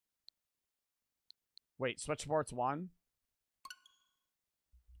Wait, Switch Sports 1?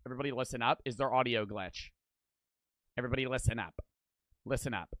 Everybody listen up. Is there audio glitch? Everybody listen up.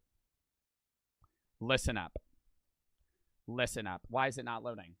 Listen up. Listen up. Listen up. Why is it not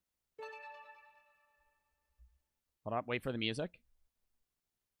loading? Hold on. Wait for the music.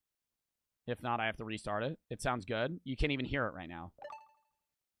 If not, I have to restart it. It sounds good. You can't even hear it right now.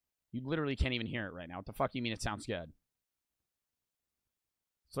 You literally can't even hear it right now. What the fuck do you mean it sounds good?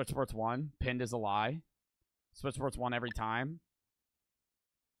 Switch Sports 1. Pinned is a lie. Switch Sports 1 every time.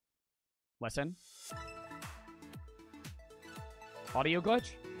 Listen. Audio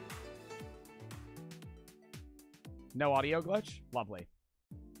glitch? No audio glitch? Lovely.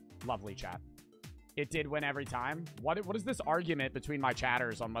 Lovely, chat. It did win every time. What is this argument between my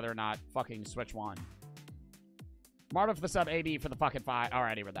chatters on whether or not fucking Switch won? Marta for the sub, AB for the fucking 5.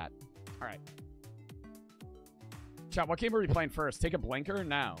 Alrighty with that. Alright. Chat, what game are we playing first? Take a blinker?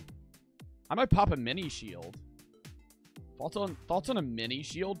 No. I might pop a mini shield. Thoughts on a mini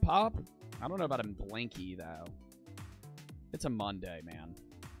shield pop? I don't know about a blinky, though. It's a Monday, man.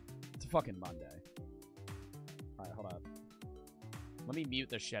 It's a fucking Monday. Alright, hold up. Let me mute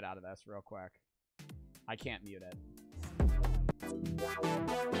the shit out of this real quick. I can't mute it.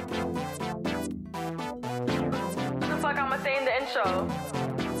 What the fuck I'ma say in the intro?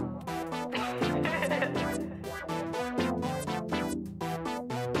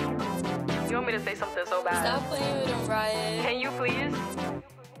 You want me to say something so bad? Stop playing with them, Riot. Can you please?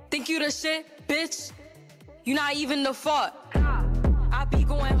 Think you the shit, bitch? You not even the fault. I be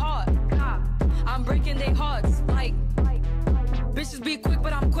going hard. I'm breaking their hearts. Like, bitches be quick,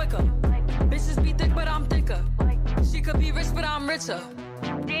 but I'm quicker. Bitches be thick, but I'm thicker. She could be rich, but I'm richer.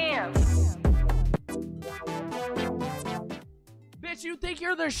 Damn. Bitch, you think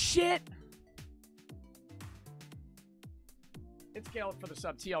you're the shit? It's Caleb for the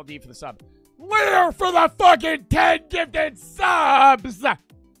sub. TLD for the sub. Lear for the fucking 10 gifted subs!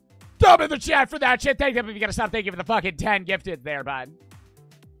 Dub in the chat for that shit. Thank you if you got to stop. Thank you for the fucking 10 gifted there, bud.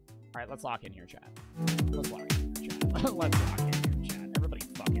 Alright, let's lock in here, chat. Let's lock in here, chat. Let's lock in here, chat. Everybody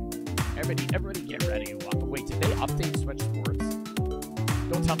fucking... Everybody get ready. Wait, did they update Switch Sports?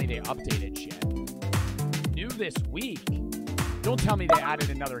 Don't tell me they updated shit. New this week. Don't tell me they added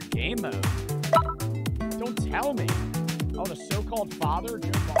another game mode. Don't tell me. Oh, the so-called father,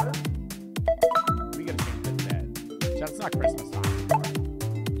 Joe Father? We gotta change this bed. Chat, it's not Christmas time anymore.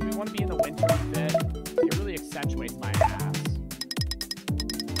 Do we want to be in the wintry bed? It really accentuates my ass.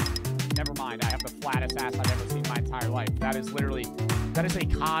 Never mind, I have the flattest ass I've ever seen in my entire life. That is literally, that is a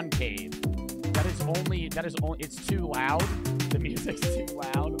concave. That is only, it's too loud. The music's too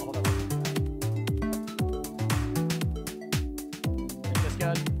loud. Hold on. Is this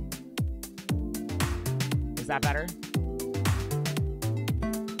good? Is that better?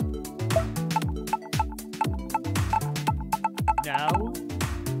 No?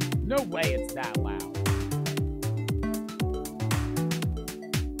 No way it's that loud.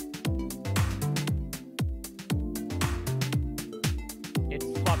 It's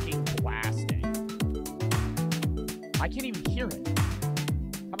fucking blasting. I can't even hear it.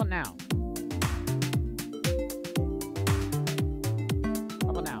 How about now? How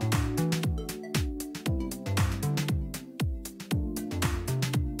about now?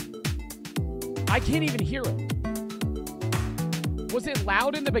 I can't even hear it. Was it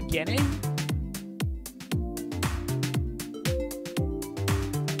loud in the beginning?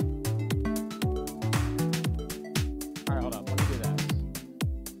 Alright, hold up. Let me do this.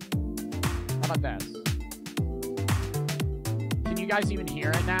 How about this? Can you guys even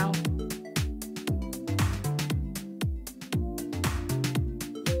hear it now?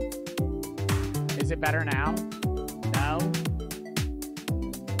 Is it better now? No?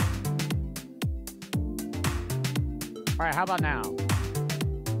 Alright, how about now?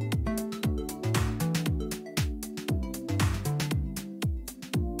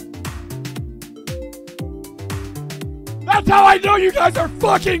 That's how I know you guys are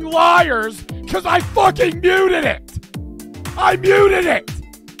fucking liars! Because I fucking muted it! I muted it!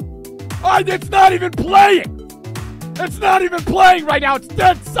 It's not even playing! It's not even playing right now! It's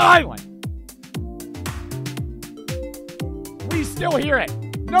dead silent! We still hear it!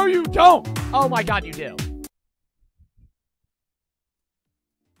 No, you don't! Oh my god, you do.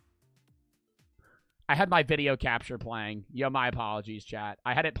 I had my video capture playing. Yo, my apologies, chat.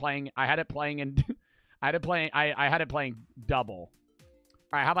 I had it playing and I had it playing double.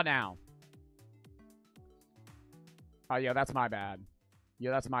 Alright, how about now? Oh, yo, that's my bad. Yo,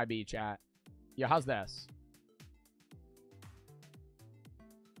 that's my B, chat. Yo, how's this?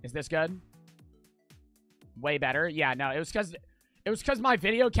 Is this good? Way better? Yeah, no, it was because my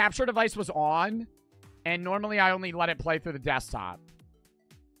video capture device was on, And normally I only let it play through the desktop.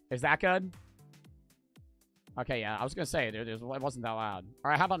 Is that good? Okay, yeah. I was going to say, it wasn't that loud.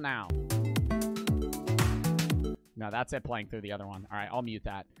 All right, how about now? No, that's it playing through the other one. All right, I'll mute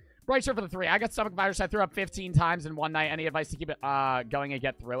that. Bracer for the 3. I got stomach virus. I threw up 15 times in one night. Any advice to keep it going and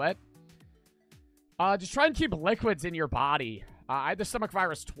get through it? Just try and keep liquids in your body. I had the stomach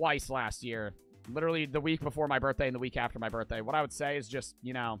virus twice last year. Literally the week before my birthday and the week after my birthday. What I would say is just,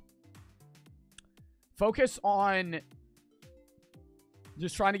 you know, focus on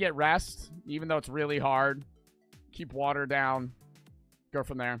just trying to get rest, even though it's really hard. Keep water down. Go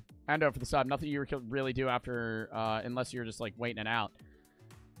from there. Endo for the sub. Nothing you can really do after, unless you're just, like, waiting it out.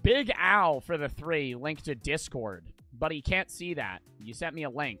 Big Owl for the 3. Link to Discord. But he can't see that. You sent me a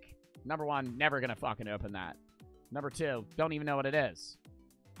link. Number 1, never gonna fucking open that. Number 2, don't even know what it is.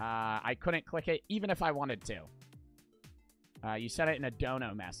 I couldn't click it, even if I wanted to. You sent it in a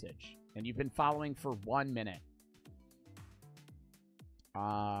dono message. And you've been following for 1 minute.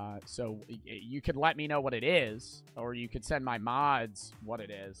 So you could let me know what it is, or you could send my mods what it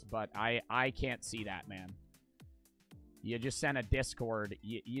is, but I can't see that, man. You just sent a Discord.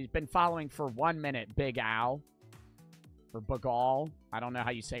 You've been following for 1 minute, Big Owl. Or Bagal. I don't know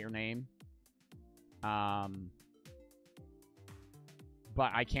how you say your name.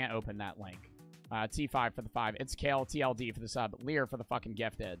 But I can't open that link. T5 for the 5. It's Kale, TLD for the sub. Lear for the fucking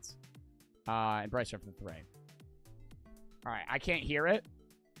gifteds. And Brycer for the 3. Alright, I can't hear it.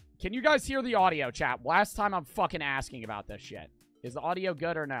 Can you guys hear the audio, chat? Last time I'm fucking asking about this shit. Is the audio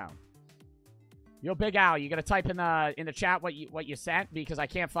good or no? Yo, Big Al, you gonna type in the chat what you sent? Because I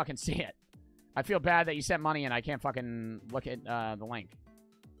can't fucking see it. I feel bad that you sent money and I can't fucking look at the link.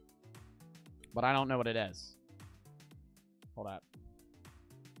 But I don't know what it is. Hold up.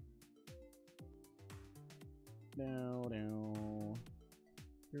 No.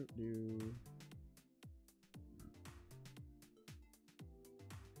 Do.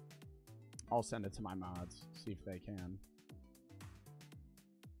 I'll send it to my mods. See if they can.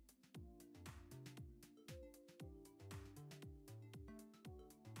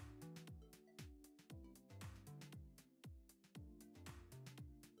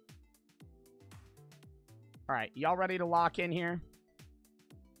 All right, y'all ready to lock in here?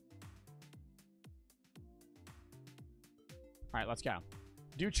 All right, let's go.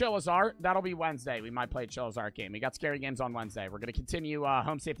 Do Chilla's Art. That'll be Wednesday. We might play Chilla's Art game. We got scary games on Wednesday. We're going to continue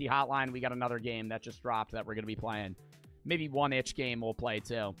Home Safety Hotline. We got another game that just dropped that we're going to be playing. Maybe one itch game we'll play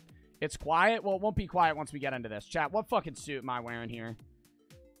too. It's quiet. Well, it won't be quiet once we get into this. Chat, what fucking suit am I wearing here?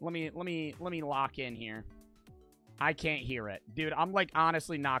 Let me lock in here. I can't hear it. Dude, I'm, like,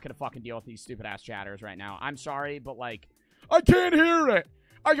 honestly not going to fucking deal with these stupid-ass chatters right now. I'm sorry, but, like, I can't hear it.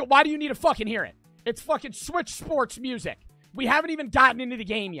 Why do you need to fucking hear it? It's fucking Switch Sports music. We haven't even gotten into the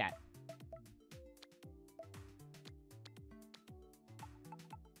game yet.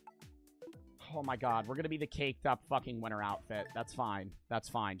 Oh, my God. We're going to be the caked-up fucking winter outfit. That's fine. That's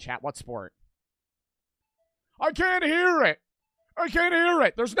fine. Chat, what sport? I can't hear it. I can't hear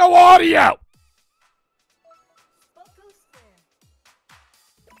it. There's no audio.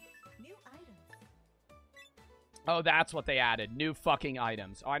 Oh, that's what they added. New fucking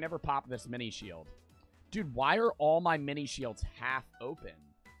items. Oh, I never popped this mini shield. Dude, why are all my mini shields half open?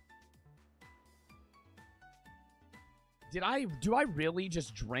 Do I really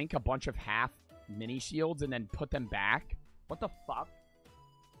just drink a bunch of half mini shields and then put them back? What the fuck?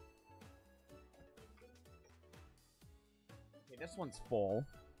 Okay, this one's full.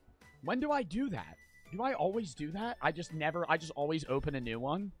 When do I do that? Do I always do that? I just always open a new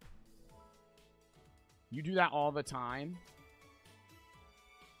one? You do that all the time?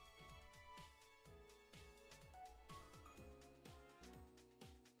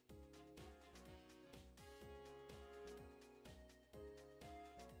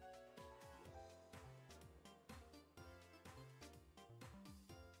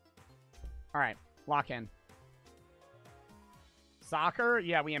 All right, lock in. Soccer?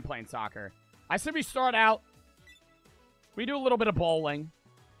 Yeah, we ain't playing soccer. I said we start out. We do a little bit of bowling.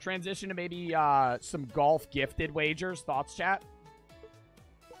 Transition to maybe some golf gifted wagers. Thoughts, chat?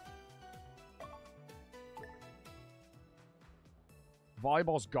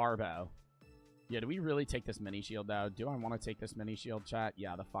 Volleyball's Garbo. Yeah, do we really take this mini shield, though? Do I want to take this mini shield, chat?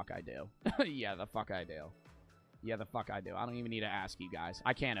 Yeah, the fuck I do. Yeah, the fuck I do. Yeah, the fuck I do. I don't even need to ask you guys.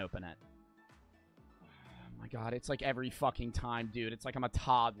 I can't open it. Oh, my God. It's like every fucking time, dude. It's like I'm a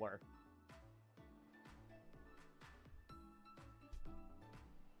toddler.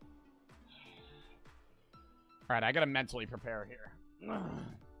 All right, I gotta mentally prepare here.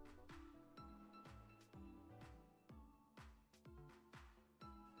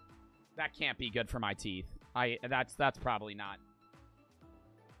 That can't be good for my teeth. That's probably not.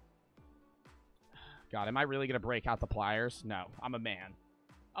 God, am I really gonna break out the pliers? No, I'm a man.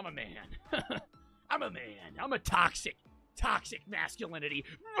 I'm a man. I'm a man. I'm a toxic masculinity.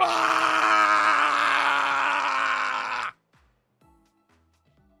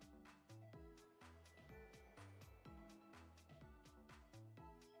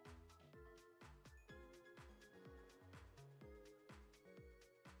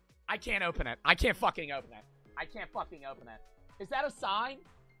 I can't open it. I can't fucking open it. I can't fucking open it. Is that a sign?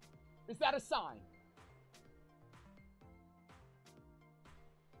 Is that a sign?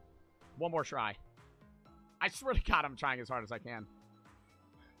 One more try. I swear to God, I'm trying as hard as I can.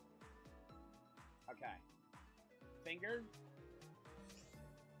 Okay. Finger.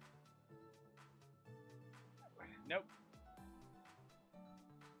 Nope.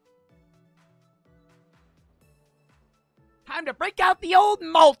 Time to break out the old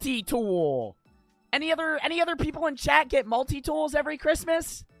multi-tool. Any other people in chat get multi-tools every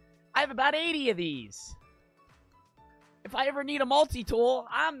Christmas? I have about 80 of these. If I ever need a multi-tool,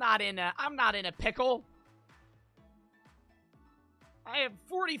 I'm not in a pickle. I have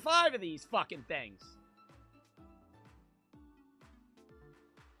 45 of these fucking things.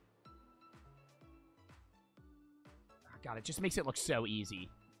 Oh, God, it just makes it look so easy.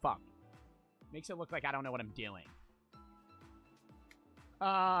 Fuck. Makes it look like I don't know what I'm doing.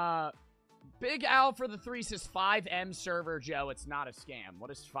 Big Al for the 3 says 5M server, Joe. It's not a scam.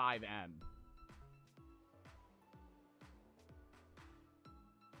 What is 5M?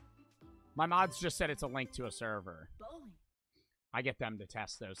 My mods just said it's a link to a server. I get them to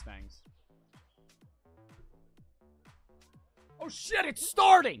test those things. Oh shit, it's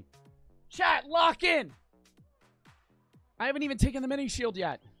starting! Chat, lock in! I haven't even taken the mini shield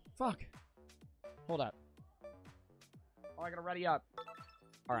yet. Fuck. Hold up. Oh, I gotta ready up.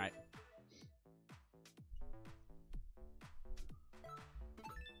 Alright.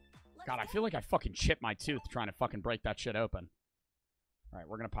 God, I feel like I fucking chipped my tooth trying to fucking break that shit open. Alright,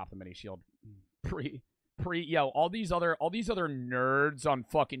 we're gonna pop the mini shield. Yo, all these other nerds on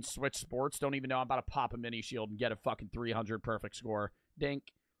fucking Switch Sports don't even know I'm about to pop a mini shield and get a fucking 300 perfect score. Dink.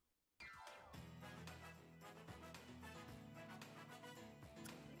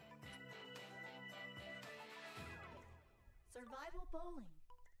 Survival bowling.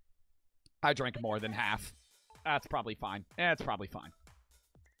 I drank more than half. That's probably fine. That's probably fine.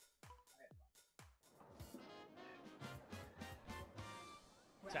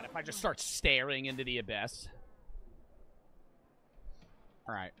 If I just start staring into the abyss.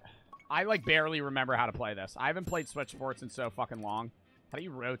 Alright. I, like, barely remember how to play this. I haven't played Switch Sports in so fucking long. How do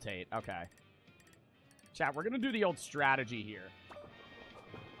you rotate? Okay. Chat, we're gonna do the old strategy here.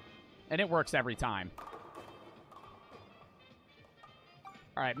 And it works every time.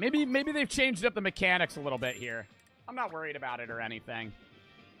 Alright, maybe they've changed up the mechanics a little bit here. I'm not worried about it or anything.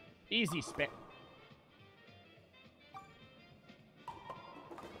 Easy spin.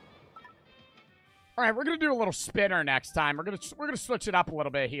 All right, we're gonna do a little spinner next time. We're gonna switch it up a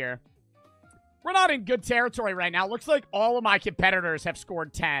little bit here. We're not in good territory right now. Looks like all of my competitors have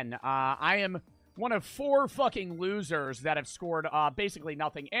scored 10. I am one of 4 fucking losers that have scored basically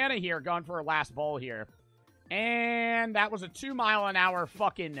nothing. Anna here going for her last bowl here, and that was a 2-mile-an-hour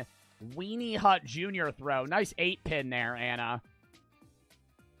fucking Weenie Hut Jr. throw. Nice 8-pin there, Anna.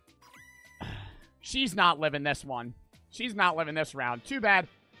 She's not living this one. She's not living this round. Too bad.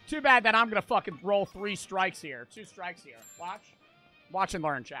 Too bad that I'm going to fucking roll 3 strikes here. 2 strikes here. Watch. Watch and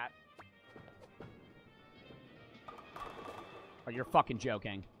learn, chat. Oh, you're fucking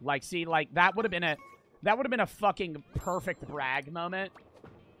joking. Like, see, like, that would have been a fucking perfect brag moment.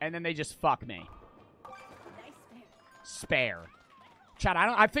 And then they just fuck me. Spare. Chat,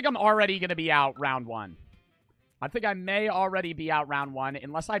 I think I'm already going to be out round 1. I think I may already be out round 1.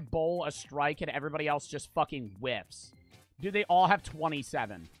 Unless I bowl a strike and everybody else just fucking whiffs. Do they all have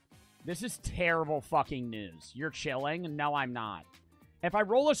 27? This is terrible fucking news. You're chilling? No, I'm not. If I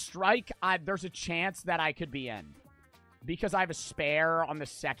roll a strike, there's a chance that I could be in. Because I have a spare on the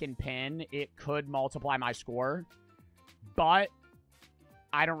second pin, it could multiply my score. But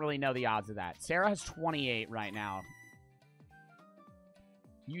I don't really know the odds of that. Sarah has 28 right now.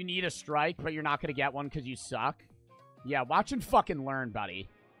 You need a strike, but you're not going to get one because you suck? Yeah, watch and fucking learn, buddy.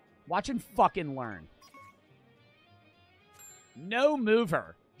 Watch and fucking learn. No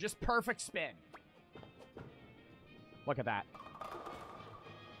mover. Just perfect spin. Look at that.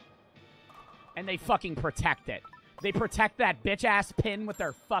 And they fucking protect it. They protect that bitch-ass pin with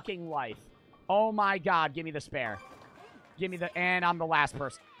their fucking life. Oh my god, give me the spare. Give me the... And I'm the last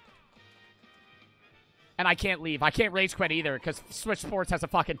person. And I can't leave. I can't rage quit either because Switch Sports has a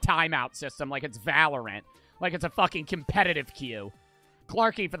fucking timeout system like it's Valorant. Like it's a fucking competitive queue.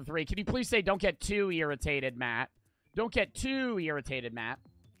 Clarky for the 3. Can you please say don't get too irritated, Matt? Don't get too irritated, Matt.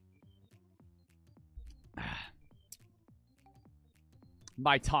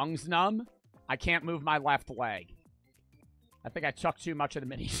 My tongue's numb. I can't move my left leg. I think I chucked too much of the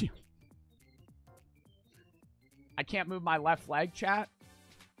mini shield. I can't move my left leg, chat.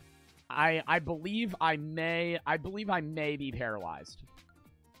 I believe I may be paralyzed.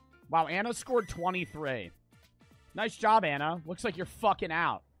 Wow, Anna scored 23. Nice job, Anna. Looks like you're fucking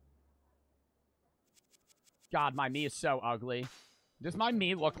out. God, my me is so ugly. Does my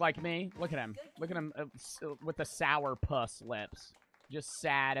me look like me? Look at him. Look at him with the sour puss lips. Just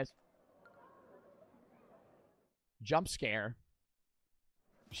sad as... Jump scare.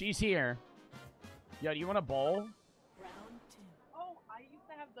 She's here. Yo, do you want to bowl? Oh, I used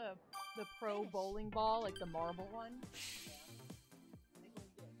to have the pro bowling ball, like the marble one.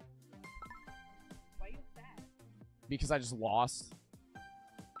 Why you sad? Because I just lost.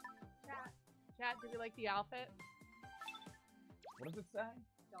 Chat, did you like the outfit? What does it say?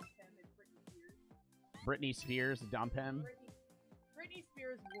 Dump him, it's Britney Spears. Britney Spears, dump him. Britney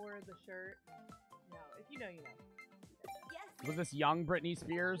Spears wore the shirt. No, if you know, you know. Yes. Was this young Britney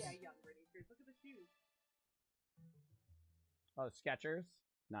Spears? Yeah, young Britney Spears. Look at the shoes. Oh, Skechers?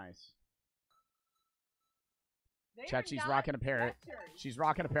 Nice. They Chat, are she's not rocking a pair. Skechers. She's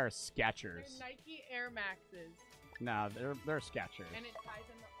rocking a pair of They're Skechers. Nike Air Maxes, No, they're Skechers. and it ties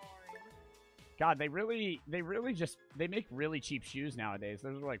in the orange. God, they make really cheap shoes nowadays.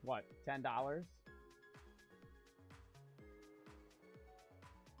 Those are like what, $10?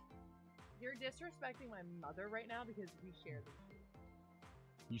 You're disrespecting my mother right now because we share these shoes.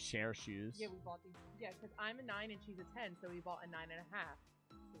 You share shoes Yeah, we bought these. Yeah, because I'm a 9 and she's a 10, so we bought a 9.5.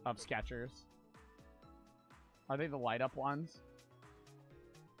 of Skechers. Are they the light up ones?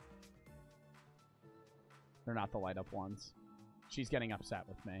 They're not the light up ones. She's getting upset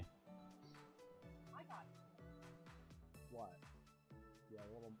with me. I got What? Yeah,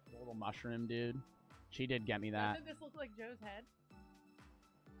 little mushroom dude. She did get me that. Doesn't this look like Joe's head?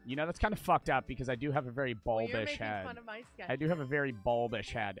 You know, that's kind of fucked up because I do have a very Well, you're bulbish making head. fun of my sketch. I do have a very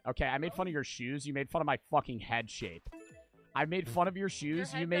bulbish head. Okay, I made fun of your shoes. You made fun of my fucking head shape. I made fun of your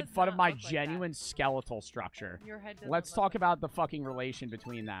shoes. head You made does fun of not my look like that. genuine skeletal structure. Your head doesn't Let's look talk like about the fucking relation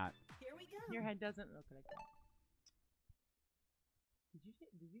between that. Here we go. Your head doesn't look like that.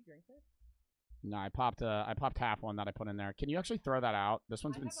 Did you drink this? No, I popped half one that I put in there. Can you actually throw that out? This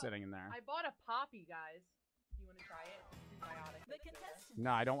one's I been have a- sitting in there. I bought a poppy, guys. You want to try it? Prebiotic. The contestant.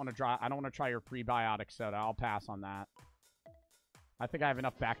 No, I don't want to try your prebiotic soda. I'll pass on that. I think I have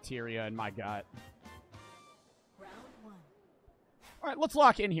enough bacteria in my gut. Round 1. All right, let's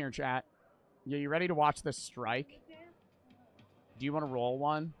lock in here, chat. Yeah, you ready to watch this strike? Do you want to roll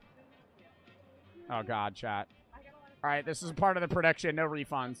one? Oh, God, chat. All right, this is a part of the prediction. No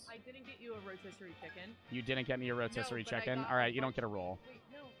refunds. I didn't get you a rotisserie chicken. You didn't get me a rotisserie but I chicken? got All right, a you don't bunch- get a roll. Wait,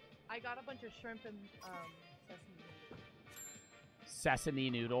 no. I got a bunch of shrimp and sesame noodles. Sesame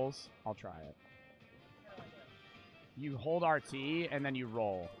noodles. I'll try it. You hold RT, and then you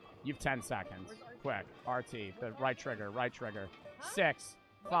roll. You have 10 seconds. Quick. RT. The right trigger. Right trigger. 6,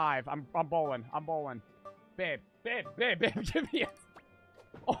 5. I'm bowling. I'm bowling. Babe. Give me it.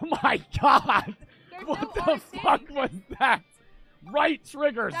 Oh, my God. There's What no the RT. fuck was that? Right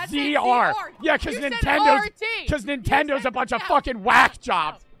trigger. That's ZR. a ZR. Yeah, because You said Nintendo's... RT. Because You Nintendo's said- a bunch of no, fucking whack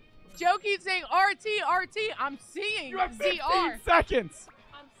jobs. no. Joe keeps saying RT. I'm seeing You have 15 ZR. seconds.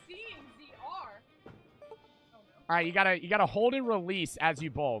 I'm seeing ZR. All right, you gotta hold and release as you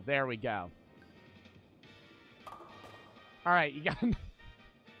bowl. There we go. All right, you got.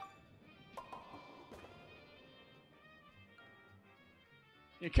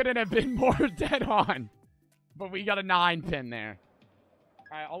 It couldn't have been more dead on, but we got a 9 pin there.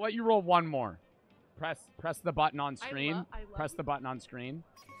 All right, I'll let you roll one more. Press the button on screen. I love Press the button on screen.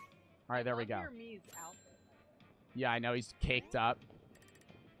 All right, there we go. Your Mii's outfit. Yeah, I know he's caked up.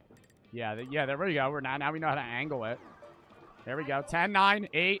 Yeah, yeah, there we go. Now we know how to angle it. There we go. 10, 9,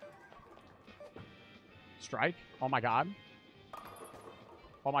 8. Strike. Oh my God.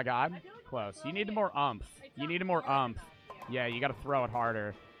 Oh my God. Close. You need more umph. You need more umph. Yeah, you got to throw it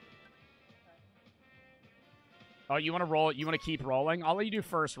harder. Oh, you want to roll? You want to keep rolling? I'll let you do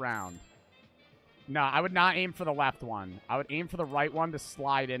first round. No, I would not aim for the left one. I would aim for the right one to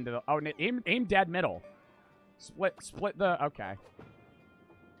slide into the... Oh, aim dead middle. Split the... Okay.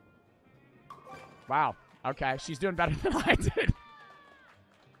 Wow. Okay, she's doing better than I did.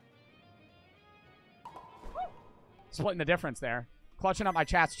 Splitting the difference there. Clutching up my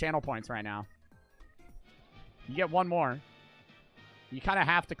chat's channel points right now. You get one more. You kind of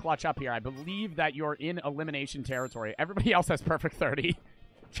have to clutch up here. I believe that you're in elimination territory. Everybody else has perfect 30.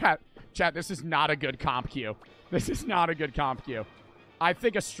 Chat, this is not a good comp queue. This is not a good comp queue. I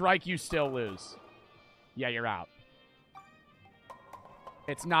think a strike, you still lose. Yeah, you're out.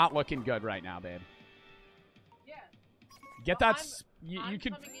 It's not looking good right now, babe. Yeah. Get Well, that... You I'm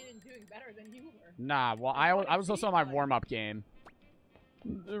could... coming in and doing better than you were. Nah, well, I was also on my warm-up game.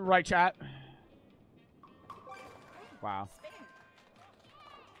 Right, chat? Wow.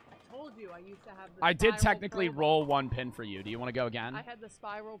 I told you I used to have the I did spiral technically pro roll ball. one pin for you. Do you want to go again? I had the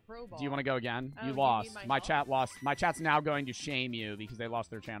spiral pro ball. Do you want to go again? Oh, You do you lost. need my My help? chat lost. My chat's now going to shame you because they lost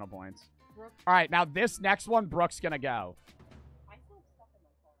their channel points. Brooke, All right, now this next one, Brooke's going to go. I still have stuff in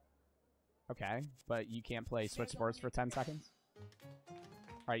my car. Okay, but you can't play Switch Sports for 10 seconds? All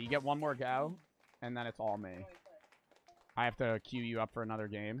right, you get one more go, and then it's all me. I have to queue you up for another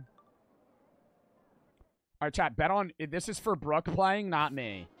game. All right, chat, bet on... This is for Brooke playing, not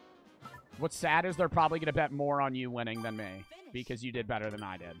me. What's sad is they're probably going to bet more on you winning than me because you did better than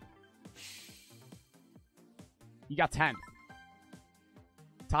I did. You got 10.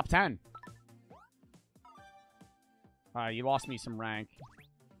 Top 10. You lost me some rank.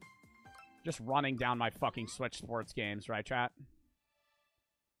 Just running down my fucking Switch Sports games, right, chat?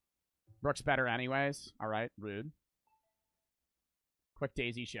 Brooke's better anyways. All right, rude. Quick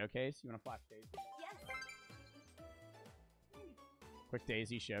Daisy showcase. You want to flash Daisy? Quick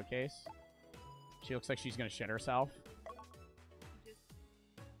Daisy showcase. She looks like she's going to shit herself.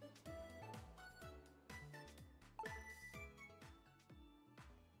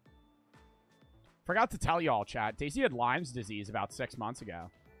 Forgot to tell y'all, chat. Daisy had Lyme's disease about 6 months ago.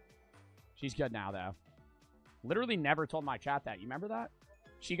 She's good now, though. Literally never told my chat that. You remember that?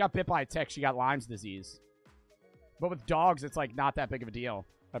 She got bit by a tick. She got Lyme's disease. But with dogs, it's, like, not that big of a deal,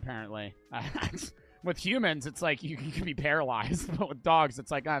 apparently. With humans, it's like you can be paralyzed. But with dogs,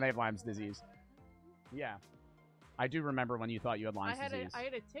 it's like, oh, they have Lyme's disease. Yeah. I do remember when you thought you had Lyme's disease. I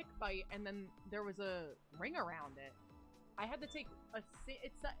had a tick bite, and then there was a ring around it. I had to take it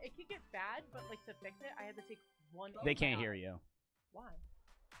could get bad, but like to fix it, I had to take one. They can't antibiotic. hear you. Why?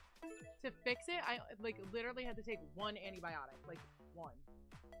 To fix it, I like literally had to take one antibiotic, like one.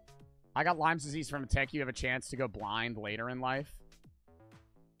 I got Lyme's disease from a tick. You have a chance to go blind later in life.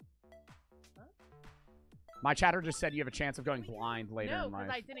 Huh? My chatter just said you have a chance of going blind later No, in life.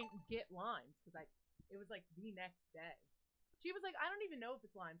 because I didn't get Lyme's because it was like the next day. She was like, I don't even know if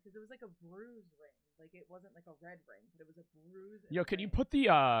it's Lyme because it was like a bruise ring. Like it wasn't like a red ring, but it was a bruise. Yo, could you put the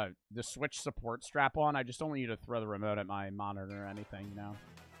Switch support strap on? I just don't want you to throw the remote at my monitor or anything, you know?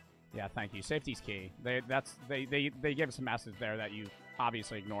 Yeah, thank you. Safety's key. They gave us a message there that you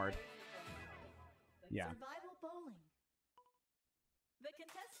obviously ignored. Yeah. Survival bowling. The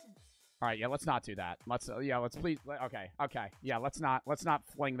contestants. All right, yeah, let's not do that. Let's please. Okay. Yeah, let's not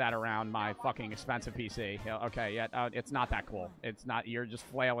fling that around my fucking expensive PC. Yeah, okay, yeah, it's not that cool. It's not. You're just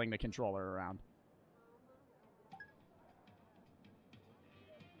flailing the controller around.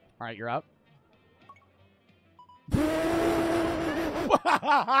 All right, you're up.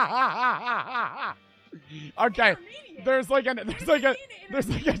 Okay, there's like a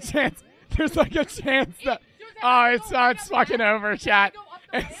chance that it's fucking over, chat.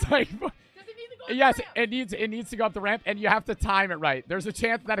 It's like, yes, it needs to go up the ramp, and you have to time it right. There's a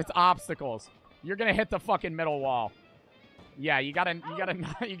chance that it's obstacles. You're gonna hit the fucking middle wall. Yeah, you gotta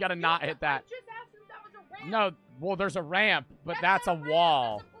not hit that. No, well, there's a ramp, but that's a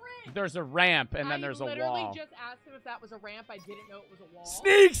wall. There's a ramp, and then there's a wall. I literally just asked him if that was a ramp. I didn't know it was a wall.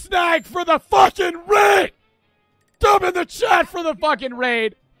 Sneak snag for the fucking raid! Dub in the chat for the fucking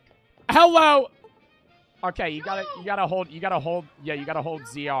raid. Hello. Okay, you gotta hold ZR. Yeah, you gotta hold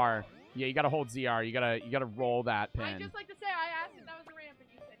ZR. You gotta roll that pin. I just like to say, I asked if that was a ramp, and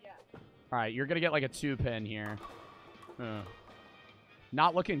you said yes. All right, you're gonna get like a 2-pin here.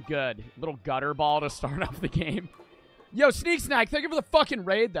 Not looking good. Little gutter ball to start off the game. Yo, Sneak Snack, thank you for the fucking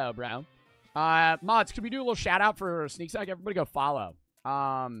raid, though, bro. Mods, could we do a little shout-out for Sneak Snack? Everybody go follow.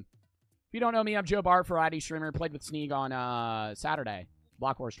 If you don't know me, I'm Joe Bart, variety streamer. Played with Sneak on Saturday.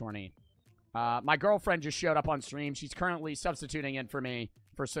 Block Wars tourney. My girlfriend just showed up on stream. She's currently substituting in for me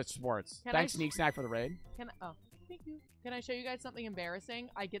for Switch Sports. Thanks, Sneak Snack, for the raid. Thank you. Can I show you guys something embarrassing?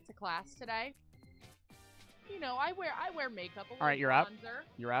 I get to class today. You know, I wear makeup. All right, you're up.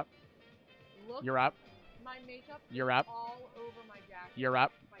 You're up. Look, you're up. my makeup You're up. all over my jacket. You're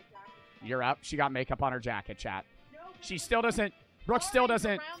up. My jacket. You're up. She got makeup on her jacket, chat. No, She still doesn't. Brooke still orange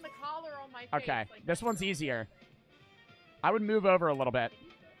doesn't. around the collar on my face, Okay, like this that's one's the easier. embarrassing. I would move over a little bit.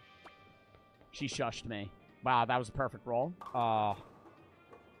 She shushed me. Wow, that was a perfect roll. Oh.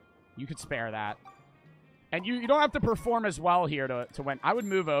 You could spare that. And you don't have to perform as well here to win. I would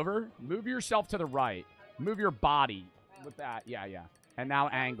move over. Move yourself to the right. Move your body with that. Yeah, yeah. And now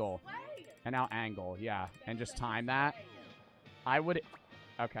angle. And now angle. Yeah. And just time that. I would...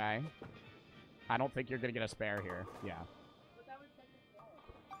 Okay. I don't think you're going to get a spare here. Yeah.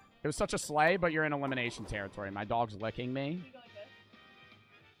 It was such a slay, but you're in elimination territory. My dog's licking me.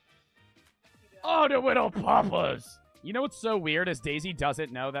 Oh, the little papas! You know what's so weird is Daisy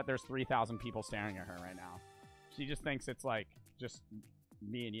doesn't know that there's 3,000 people staring at her right now. She just thinks it's like just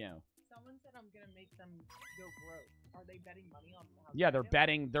me and you. Someone said I'm gonna make them go broke. Are they betting money on how Yeah, they're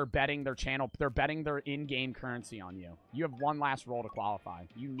betting their channel. They're betting their in-game currency on you. You have one last roll to qualify.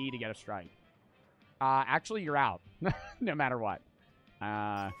 You need to get a strike. Actually, you're out. No matter what.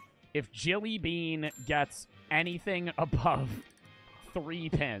 If Jilly Bean gets anything above 3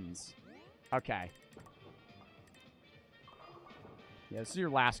 pins. Okay. Yeah, this is your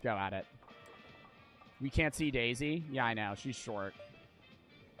last go at it. We can't see Daisy. Yeah, I know. She's short.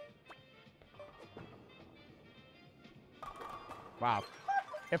 Wow.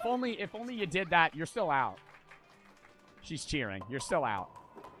 If only you did that, you're still out. She's cheering. You're still out.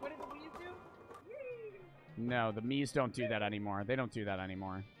 What did the Wii's do? No, the Mii's don't do that anymore. They don't do that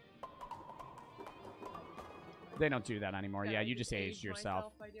anymore. They don't do that anymore. Yeah, you just aged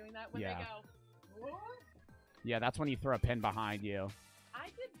yourself. By doing that when Yeah. they go, what? Yeah, that's when you throw a pin behind you. I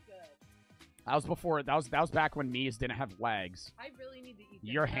did good. That was before. That was back when Mii's didn't have legs. I really need to eat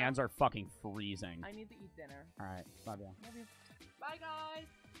dinner. Your hands are fucking freezing. I need to eat dinner. All right, love you. Love you. Bye, guys.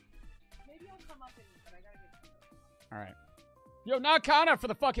 Maybe I'll come up and eat, but I gotta get dinner. All right. Yo, Nakana for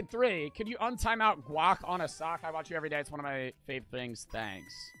the fucking 3. Could you untime out guac on a sock? I watch you every day. It's one of my favorite things.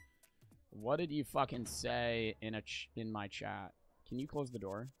 Thanks. What did you fucking say in my chat? Can you close the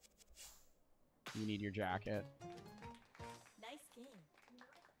door? You need your jacket. Nice game.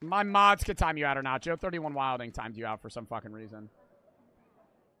 My mods could time you out or not. Joe 31 Wilding timed you out for some fucking reason.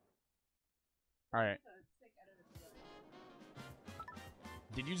 All right.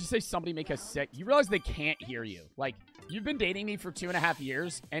 Did you just say somebody make a sick? You realize they can't hear you. Like, you've been dating me for 2.5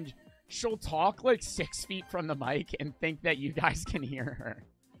 years, and she'll talk like 6 feet from the mic and think that you guys can hear her.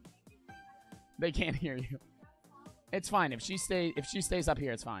 They can't hear you. It's fine. If she stays up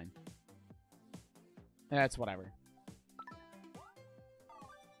here, it's fine. That's whatever.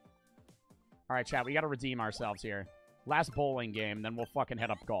 All right, chat. We got to redeem ourselves here. Last bowling game, then we'll fucking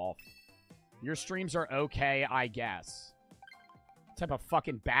head up golf. Your streams are okay, I guess. What type of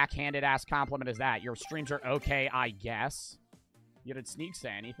fucking backhanded ass compliment is that? Your streams are okay, I guess. You did Sneak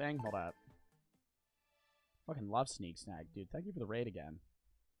say anything? Hold up. Fucking love Sneak Snag, dude. Thank you for the raid again.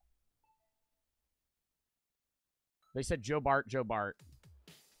 They said Joe Bart, Joe Bart.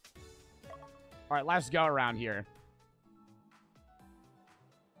 All right, last go around here.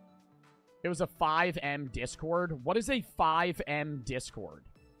 It was a 5M Discord. What is a 5M Discord?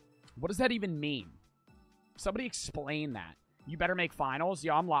 What does that even mean? Somebody explain that. You better make finals.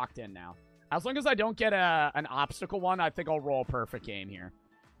 Yeah, I'm locked in now. As long as I don't get an obstacle one, I think I'll roll a perfect game here.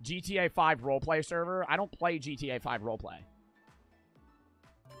 GTA 5 roleplay server. I don't play GTA 5 roleplay.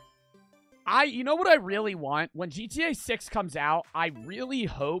 You know what I really want? When GTA 6 comes out, I really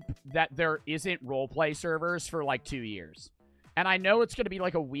hope that there isn't roleplay servers for like 2 years. And I know it's going to be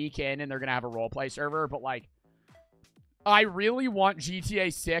like a weekend and they're going to have a roleplay server, but like, I really want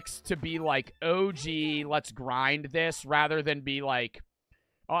GTA 6 to be like, OG, let's grind this, rather than be like,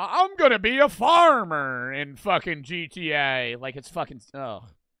 I'm going to be a farmer in fucking GTA. Like, it's fucking, ugh.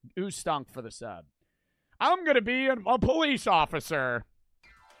 Ooh, stunk for the sub. I'm going to be a police officer.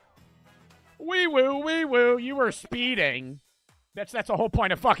 Wee woo, wee woo. You were speeding. That's the whole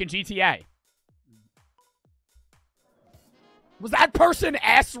point of fucking GTA. Was that person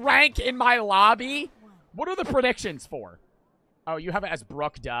S rank in my lobby? What are the predictions for? Oh, you have it as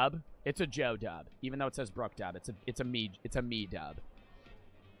Brooke dub. It's a Joe dub, even though it says Brooke dub. It's a me dub.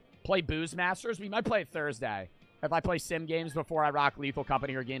 Play Booze Masters. We might play it Thursday. If I play sim games before I rock Lethal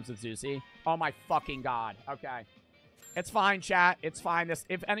Company or games with Zeusy. Oh my fucking god. Okay. It's fine, chat. It's fine.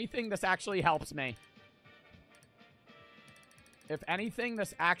 If anything, this actually helps me. If anything,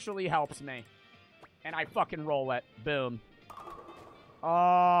 this actually helps me. And I fucking roll it. Boom.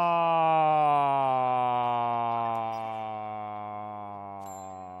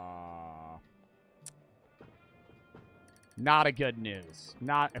 Not a good news.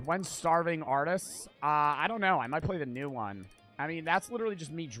 When starving artists? I don't know. I might play the new one. I mean, that's literally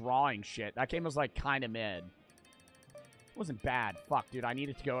just me drawing shit. That game was like kind of mid. It wasn't bad. Fuck, dude. I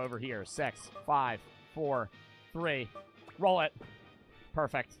needed to go over here. 6, 5, 4, 3. Roll it.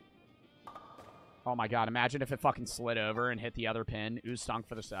 Perfect. Oh my god. Imagine if it fucking slid over and hit the other pin. Ooh, stunk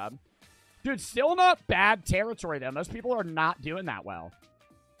for the sub. Dude, still not bad territory, though. Most people are not doing that well.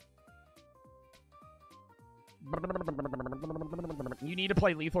 You need to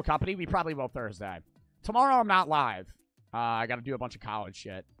play Lethal Company? We probably will Thursday. Tomorrow, I'm not live. I got to do a bunch of college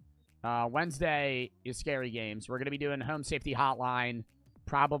shit. Wednesday is Scary Games. We're going to be doing Home Safety Hotline.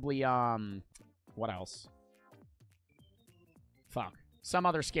 Probably, what else? Fuck. Some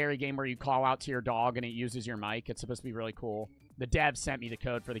other scary game where you call out to your dog and it uses your mic. It's supposed to be really cool. The dev sent me the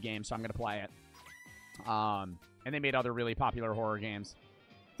code for the game, so I'm going to play it. And they made other really popular horror games.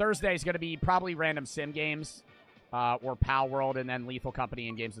 Thursday is going to be probably random sim games, or Pal World, and then Lethal Company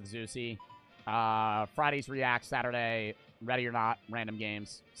and games with Zeusy. Friday's Reacts. Saturday, Ready or Not, random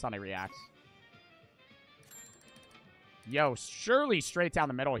games. Sunday Reacts. Yo, surely straight down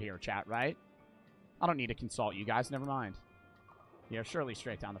the middle here, chat, right? I don't need to consult you guys. Never mind. Yeah, surely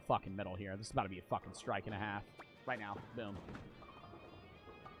straight down the fucking middle here. This is about to be a fucking strike and a half. Right now. Boom.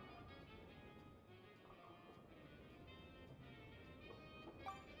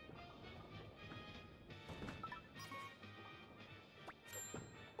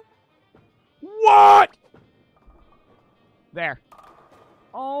 What? There.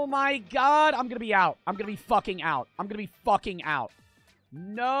 Oh my god. I'm gonna be out. I'm gonna be fucking out. I'm gonna be fucking out.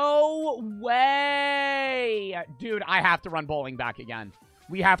 No way. Dude, I have to run bowling back again.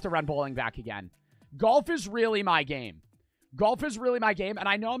 We have to run bowling back again. Golf is really my game. Golf is really my game, and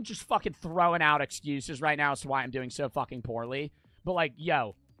I know I'm just fucking throwing out excuses right now as to why I'm doing so fucking poorly. But, like,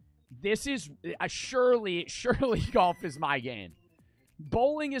 yo, this is... surely golf is my game.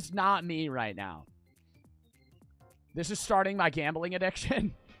 Bowling is not me right now. This is starting my gambling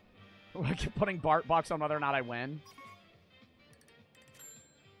addiction. Like, putting Bart bucks on whether or not I win.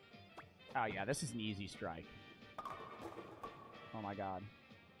 Oh, yeah, this is an easy strike. Oh, my God.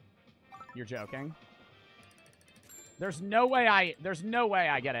 You're joking? There's no way I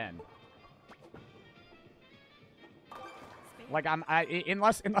get in. Like,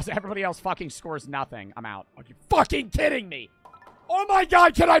 unless everybody else fucking scores nothing, I'm out. Are you fucking kidding me? Oh, my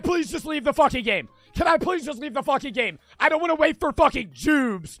God, can I please just leave the fucking game? Can I please just leave the fucking game? I don't want to wait for fucking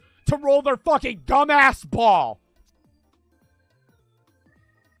Jubes to roll their fucking dumbass ball.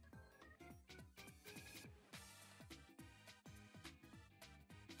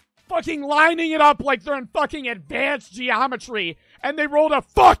 Fucking lining it up like they're in fucking advanced geometry, and they rolled a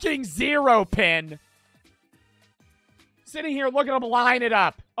fucking 0 pin. Sitting here looking at them line it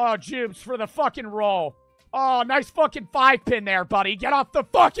up. Oh, Jubes for the fucking roll. Oh, nice fucking 5 pin there, buddy. Get off the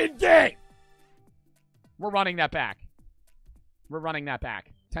fucking game. We're running that back. We're running that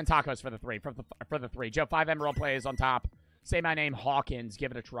back. 10 tacos for the 3. For the 3. Joe 5 Emerald plays on top. Say my name, Hawkins.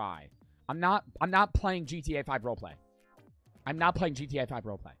 Give it a try. I'm not playing GTA 5 roleplay. I'm not playing GTA 5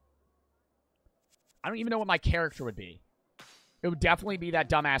 roleplay. I don't even know what my character would be. It would definitely be that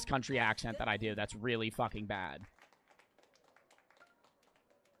dumbass country accent that I do. That's really fucking bad.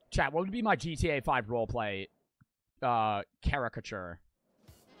 Chat, what would be my GTA 5 roleplay caricature?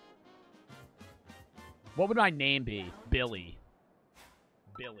 What would my name be? Billy.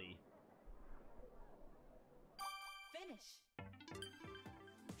 Billy. Finish.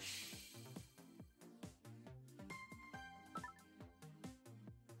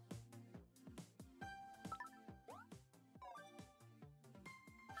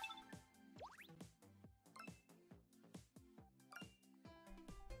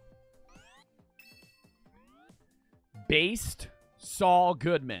 Based Saul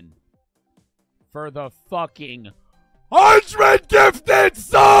Goodman for the fucking 100 gifted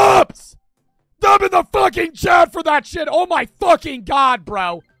subs! Dub in the fucking chat for that shit. Oh my fucking god,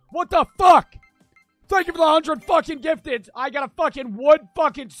 bro. What the fuck? Thank you for the 100 fucking gifted. I got a fucking wood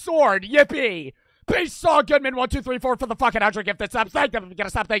fucking sword. Yippee. Based Saul Goodman 1, 2, 3, 4 for the fucking 100 gifted subs. Thank them. Gotta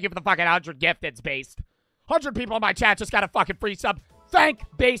stop. Thank you for the fucking 100 gifteds, Based. 100 people in my chat just got a fucking free sub. Thank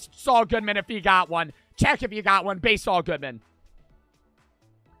Based Saul Goodman if you got one. Check if you got one. Based Saul Goodman.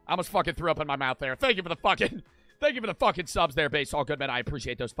 I almost fucking threw up in my mouth there. Thank you for the fucking subs there, Based Saul Goodman. I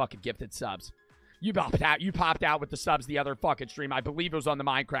appreciate those fucking gifted subs. You popped out with the subs the other fucking stream. I believe it was on the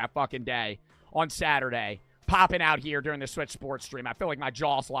Minecraft fucking day on Saturday. Popping out here during the Switch Sports stream. I feel like my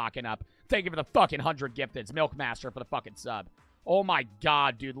jaw's locking up. Thank you for the fucking 100 gifteds. Milkmaster for the fucking sub. Oh my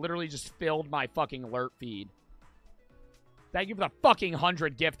god, dude. Literally just filled my fucking alert feed. Thank you for the fucking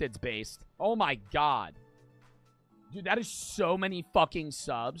 100 gifteds, Based. Oh my god. Dude, that is so many fucking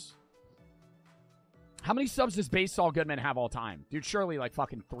subs. How many subs does Based Saul Goodman have all time? Dude, surely like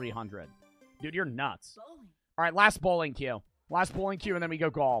fucking 300. Dude, you're nuts. Bowling. All right, last bowling queue. Last bowling queue, and then we go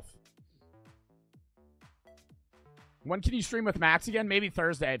golf. When can you stream with Max again? Maybe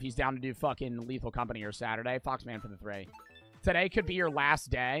Thursday if he's down to do fucking Lethal Company, or Saturday. Foxman for the 3. Today could be your last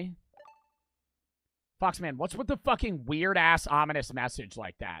day. Foxman, what's with the fucking weird-ass ominous message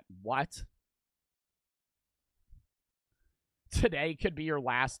like that? What? Today could be your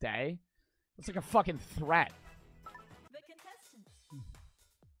last day? It's like a fucking threat. The contestants.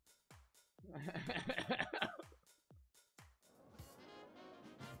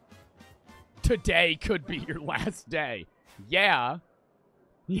 Today could be your last day. Yeah.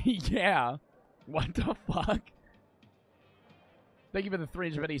 Yeah. What the fuck? Thank you for the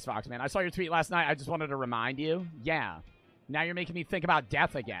 300 biddies, Foxman. I saw your tweet last night. I just wanted to remind you. Yeah. Now you're making me think about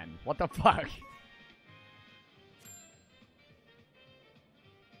death again. What the fuck?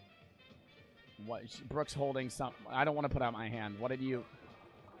 What? Brooke's holding some. I don't want to put out my hand. What did you?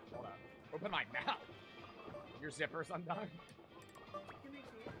 Hold on. Open my mouth. Your zipper's undone?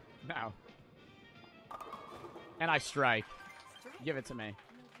 No. And I strike. Give it to me.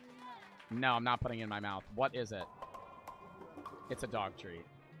 No, I'm not putting it in my mouth. What is it? It's a dog treat.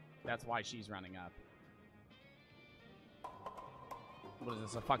 That's why she's running up. What is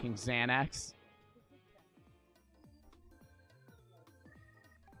this, a fucking Xanax?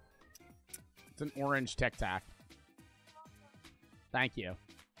 It's an orange Tic Tac. Thank you.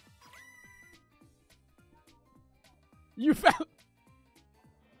 You found...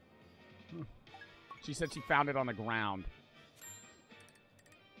 She said she found it on the ground.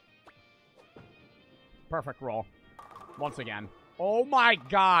 Perfect roll. Once again. Oh my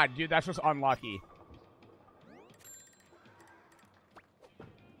god, dude, that's just unlucky.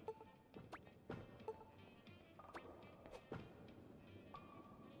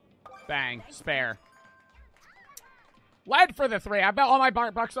 Bang. Spare. Lead for the 3. I bet all my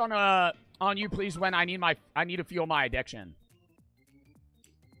bucks on you, please, when I need to fuel my addiction.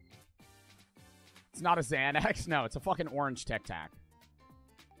 It's not a Xanax. No, it's a fucking orange Tic Tac.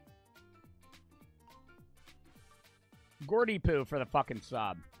 Gordy Poo for the fucking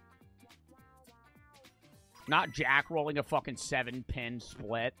sub. Not Jack rolling a fucking 7-pin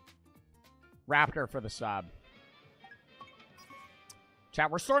split. Raptor for the sub.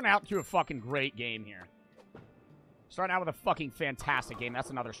 Chat, we're starting out to a fucking great game here. Starting out with a fucking fantastic game. That's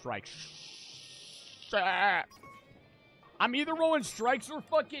another strike. Shit. I'm either rolling strikes or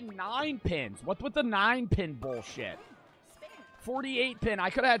fucking 9 pins. What's with the 9-pin bullshit? 48-pin. I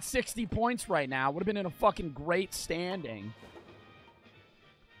could have had 60 points right now. Would have been in a fucking great standing.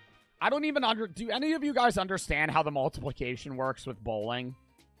 I don't even do any of you guys understand how the multiplication works with bowling?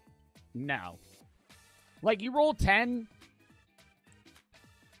 No. Like, you roll 10.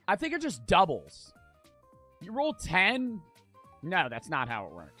 I think it just doubles. You roll 10. No, that's not how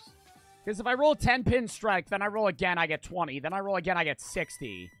it works. Because if I roll a 10-pin strike, then I roll again, I get 20. Then I roll again, I get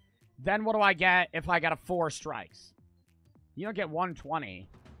 60. Then what do I get if I got a 4 strikes? You don't get 120.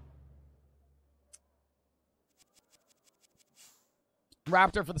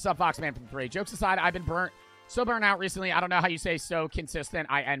 Raptor for the sub, Foxman from 3. Jokes aside, I've been so burnt out recently. I don't know how you say so consistent.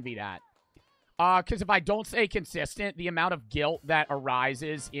 I envy that. Because if I don't stay consistent, the amount of guilt that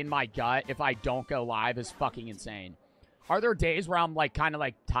arises in my gut if I don't go live is fucking insane. Are there days where I'm, like, kind of,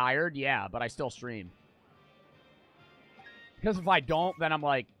 like, tired? Yeah, but I still stream. Because if I don't, then I'm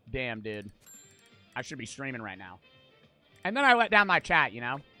like, damn, dude. I should be streaming right now. And then I let down my chat, you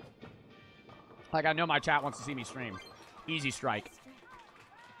know? Like, I know my chat wants to see me stream. Easy strike.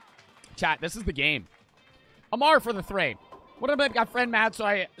 Chat, this is the game. Amar for the 3. What if I got friend mad, so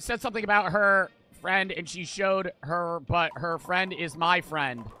I said something about her friend, and she showed her, but her friend is my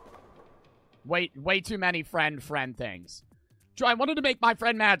friend. Way too many friend things. So I wanted to make my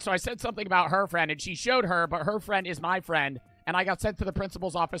friend mad, so I said something about her friend, and she showed her, but her friend is my friend, and I got sent to the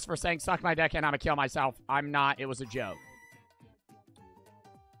principal's office for saying, suck my dick and I'm gonna kill myself. I'm not. It was a joke.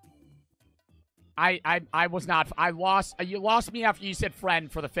 I was not. I lost. You lost me after you said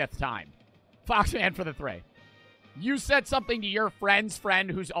friend for the 5th time. Foxman for the 3. You said something to your friend's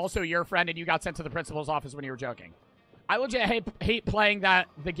friend who's also your friend, and you got sent to the principal's office when you were joking. I legit hate playing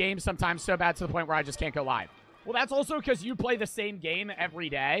the game sometimes so bad to the point where I just can't go live. Well, that's also because you play the same game every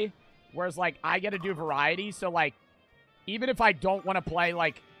day, whereas, like, I get to do variety, so, like, even if I don't want to play,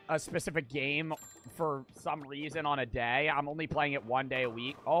 like, a specific game for some reason on a day, I'm only playing it 1 day a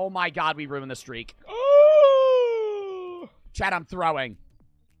week. Oh, my God, we ruined the streak. Ooh! Chat, I'm throwing.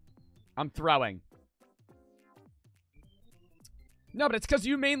 I'm throwing. No, but it's because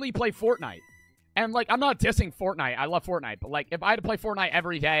you mainly play Fortnite. And, like, I'm not dissing Fortnite. I love Fortnite. But, like, if I had to play Fortnite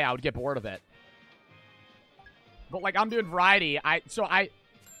every day, I would get bored of it. But, like, I'm doing variety.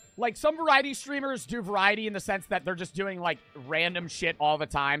 Like, some variety streamers do variety in the sense that they're just doing, like, random shit all the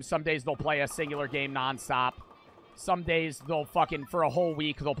time. Some days they'll play a singular game nonstop. Some days they'll fucking, for a whole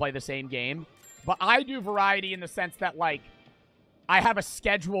week, they'll play the same game. But I do variety in the sense that, like, I have a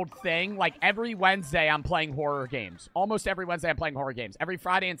scheduled thing. Like, every Wednesday, I'm playing horror games. Almost every Wednesday, I'm playing horror games. Every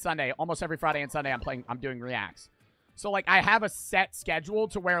Friday and Sunday, almost every Friday and Sunday, I'm doing reacts. So, like, I have a set schedule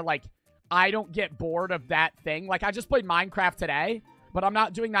to where, like, I don't get bored of that thing. Like, I just played Minecraft today, but I'm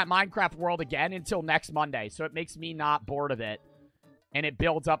not doing that Minecraft world again until next Monday. So it makes me not bored of it, and it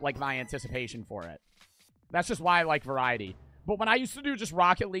builds up, like, my anticipation for it. That's just why I like variety. But when I used to do just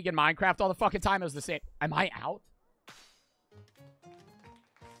Rocket League and Minecraft all the fucking time, it was the same. Am I out?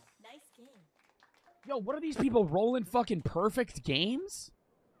 Yo, what are these people rolling fucking perfect games?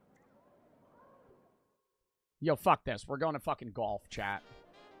 Yo, fuck this. We're going to fucking golf, chat.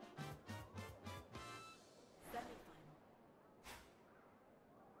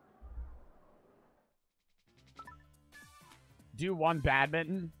 Do one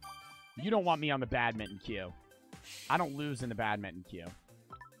badminton? You don't want me on the badminton queue. I don't lose in the badminton queue.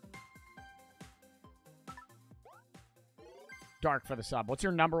 Dark for the sub. What's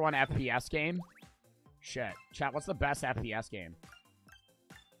your number one FPS game? Shit. Chat, what's the best FPS game?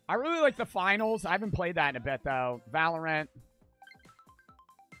 I really like the finals. I haven't played that in a bit, though. Valorant.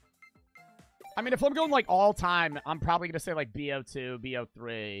 I mean, if I'm going, like, all time, I'm probably going to say, like, BO2,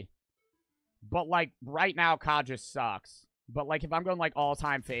 BO3. But, like, right now, COD just sucks. But, like, if I'm going, like,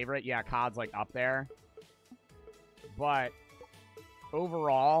 all-time favorite, yeah, COD's, like, up there. But,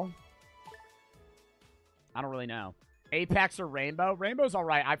 overall, I don't really know. Apex or Rainbow? Rainbow's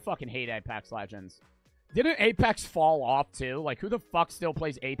alright. I fucking hate Apex Legends. Didn't Apex fall off, too? Like, who the fuck still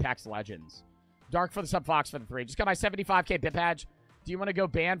plays Apex Legends? Dark for the sub, Fox for the 3. Just got my 75k bit badge. Do you want to go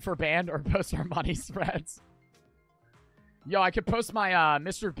band for band or post our money spreads? Yo, I could post my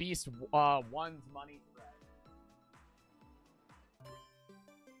Mr. Beast one's money spread.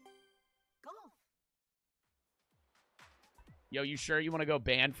 Yo, you sure you want to go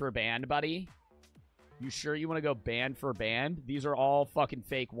band for band, buddy? You sure you want to go band for band? These are all fucking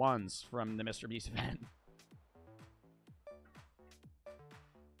fake ones from the Mr. Beast event.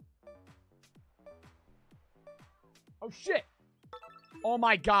 Oh, shit. Oh,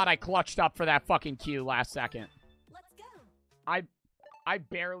 my God. I clutched up for that fucking cue last second. Let's go. I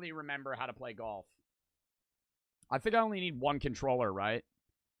barely remember how to play golf. I think I only need one controller, right?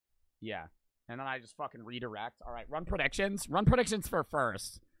 Yeah. And then I just fucking redirect. All right, run predictions. Run predictions for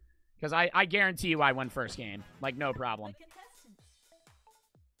first. Because I guarantee you I win first game. Like, no problem.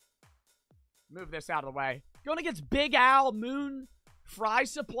 Move this out of the way. Going against Big Al, Moon, Fry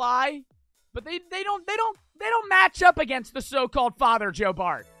Supply. But they don't match up against the so-called Father Joe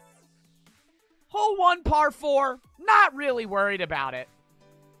Bart. Hole 1, par 4. Not really worried about it.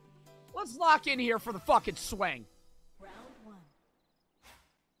 Let's lock in here for the fucking swing. Round 1.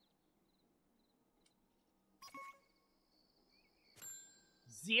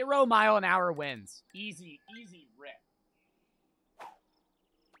 0 mile-an-hour winds. Easy rip.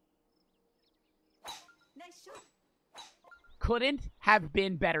 Nice shot. Couldn't have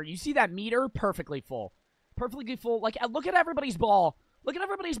been better. You see that meter? Perfectly full. Perfectly full. Like, look at everybody's ball. Look at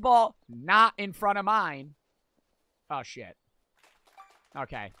everybody's ball. Not in front of mine. Oh, shit.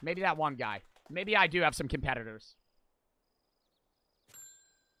 Okay. Maybe that one guy. Maybe I do have some competitors.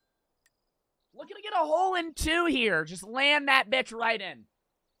 Looking to get a hole in 2 here. Just land that bitch right in.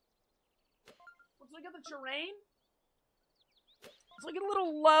 Let's look at the terrain. It's looking a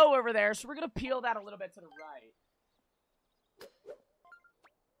little low over there, so we're going to peel that a little bit to the right.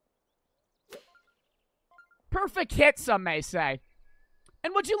 Perfect hit, some may say.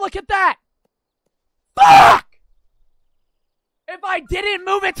 And would you look at that? Fuck! If I didn't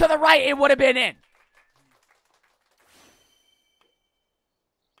move it to the right, it would have been in.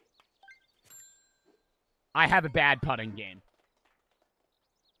 I have a bad putting game.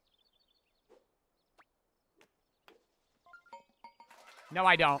 No,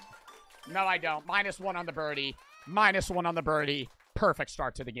 I don't. No, I don't. -1 on the birdie. -1 on the birdie. Perfect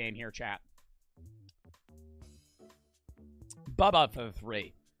start to the game here, chat. Bubba for the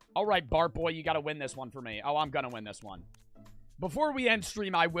 3. All right, Bart boy, you got to win this one for me. Oh, I'm going to win this one. Before we end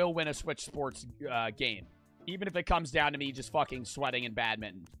stream, I will win a Switch Sports game. Even if it comes down to me just fucking sweating in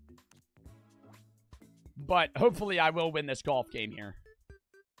badminton. But hopefully I will win this golf game here.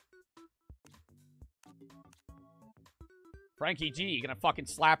 Frankie G, you gonna fucking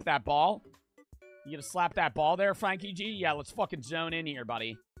slap that ball? You gonna slap that ball there, Frankie G? Yeah, let's fucking zone in here,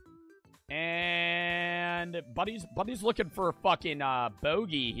 buddy. And Buddy's looking for a fucking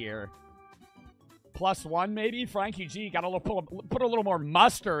bogey here. +1 maybe? Frankie G, gotta put a little more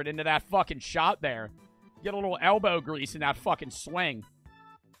mustard into that fucking shot there. Get a little elbow grease in that fucking swing.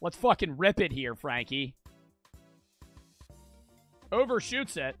 Let's fucking rip it here, Frankie.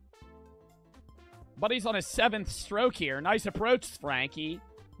 Overshoots it. Buddy's on his 7th stroke here. Nice approach, Frankie.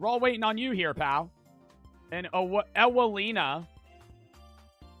 We're all waiting on you here, pal. And Ewelina.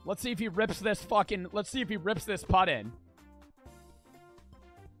 Let's see if he rips this putt in.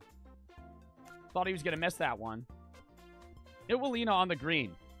 Thought he was going to miss that one. Ewelina on the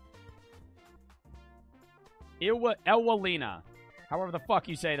green. Ewelina. However the fuck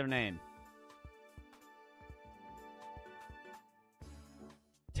you say their name.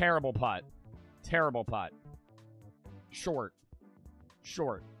 Terrible putt. Terrible putt. Short.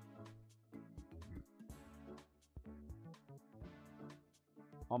 Short.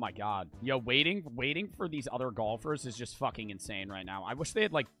 Oh my god. Yo, waiting for these other golfers is just fucking insane right now. I wish they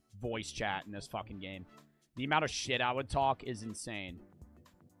had, like, voice chat in this fucking game. The amount of shit I would talk is insane.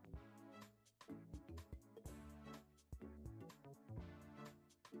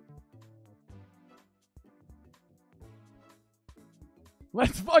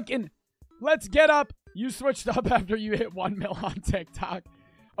 Let's get up. You switched up after you hit 1 mil on TikTok.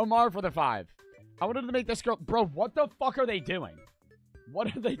 Omar for the 5. I wanted to make this girl... Bro, what the fuck are they doing?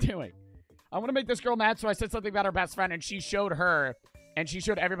 What are they doing? I want to make this girl mad, so I said something about her best friend, and she showed her, and she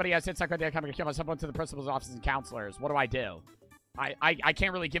showed everybody I said suck on day coming to kill myself, went to the principal's office and counselors. What do I do? I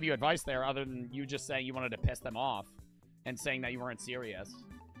can't really give you advice there other than you just saying you wanted to piss them off and saying that you weren't serious.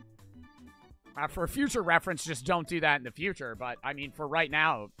 For future reference, just don't do that in the future. But, I mean, for right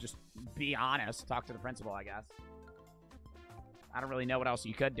now, just be honest. Talk to the principal, I guess. I don't really know what else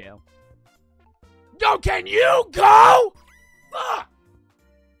you could do. Yo, can you go? Fuck!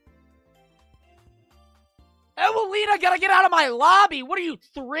 Ewelina, gotta get out of my lobby. What are you,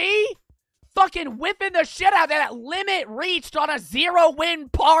 3? Fucking whipping the shit out of that limit reached on a 0-win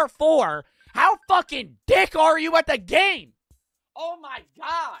par 4. How fucking dick are you at the game? Oh, my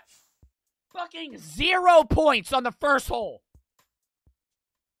gosh. Fucking 0 points on the first hole.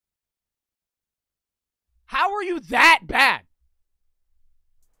 How are you that bad?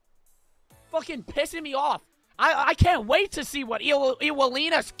 Fucking pissing me off. I can't wait to see what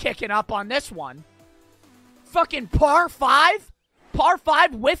Ewelina's kicking up on this one. Fucking par 5? Par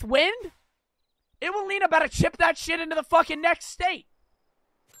 5 with wind? Ewelina better chip that shit into the fucking next state.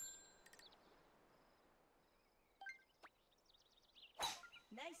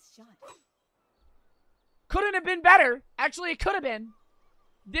 Nice shot. Couldn't have been better. Actually, it could have been.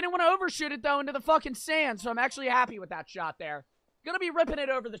 Didn't want to overshoot it, though, into the fucking sand, so I'm actually happy with that shot there. Gonna be ripping it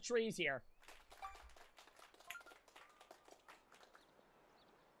over the trees here.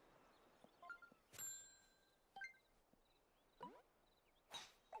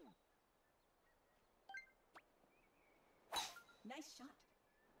 Nice shot.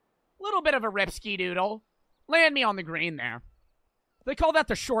 Little bit of a ripski doodle. Land me on the green there. They call that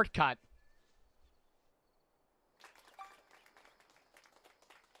the shortcut.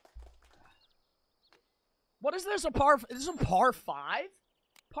 What is this, a par? Is this a par 5?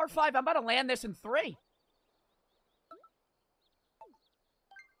 Par 5, I'm about to land this in 3.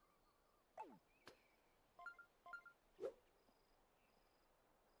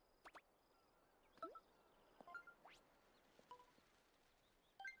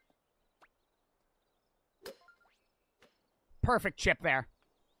 Perfect chip there.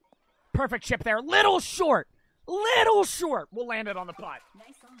 Perfect chip there. Little short. Little short. We'll land it on the putt.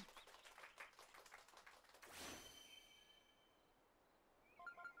 Nice on.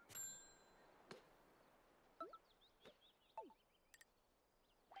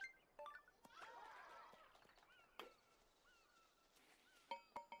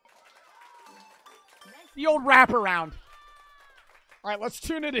 The old wraparound. All right, let's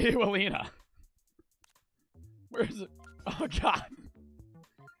tune into Ewelina. Where is it? Oh, God.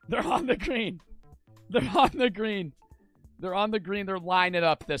 They're on the green. They're on the green. They're on the green. They're lining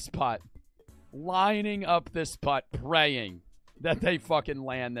up this putt. Lining up this putt, praying that they fucking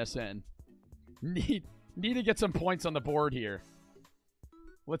land this in. Need to get some points on the board here.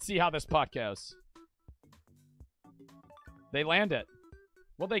 Let's see how this putt goes. They land it.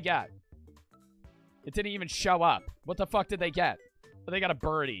 What'd they get? It didn't even show up. What the fuck did they get? Oh, they got a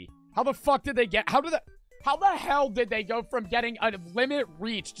birdie. How the fuck did they get? How the hell did they go from getting a limit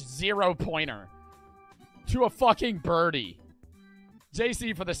reached 0-pointer to a fucking birdie?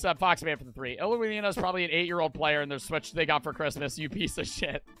 JC for the sub, Foxman for the 3. Ewelina's probably an 8-year-old player in their Switch they got for Christmas, you piece of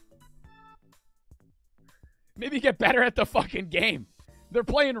shit. Maybe get better at the fucking game. They're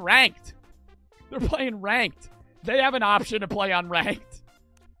playing ranked. They're playing ranked. They have an option to play on ranked.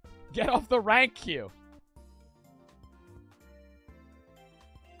 Get off the rank queue.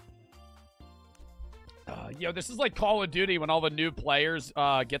 Yo, this is like Call of Duty when all the new players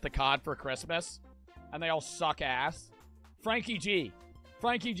get the COD for Christmas and they all suck ass. Frankie G.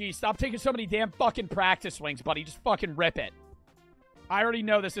 Frankie G, stop taking so many damn fucking practice swings, buddy. Just fucking rip it. I already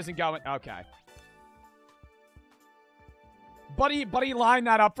know this isn't going... Okay. Buddy lined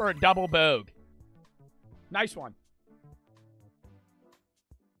that up for a double bogue. Nice one.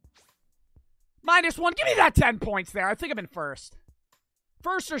 -1. Give me that 10 points there. I think I'm in first.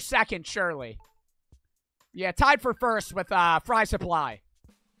 First or second, surely. Yeah, tied for first with Fry Supply.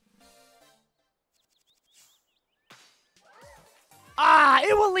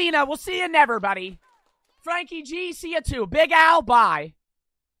 Iwalina, we'll see you never, buddy. Frankie G, see you too. Big Al, bye.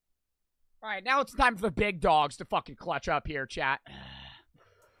 All right, now it's time for the big dogs to fucking clutch up here, chat.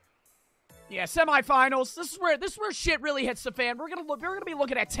 Yeah, semifinals. This is where shit really hits the fan. We're gonna be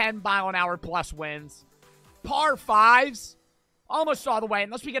looking at 10-mile-an-hour plus wins. Par 5s, almost all the way,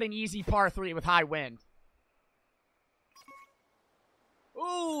 unless we get an easy par 3 with high wind.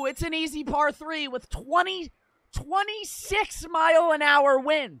 Ooh, it's an easy par 3 with 26-mile-an-hour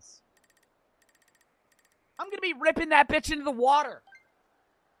winds. I'm gonna be ripping that bitch into the water.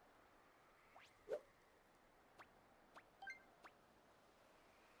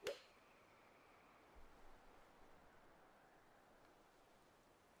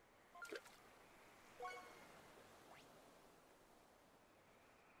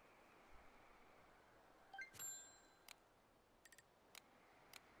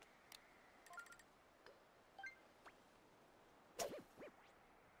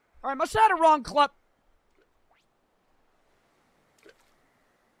 All right, must have had a wrong club.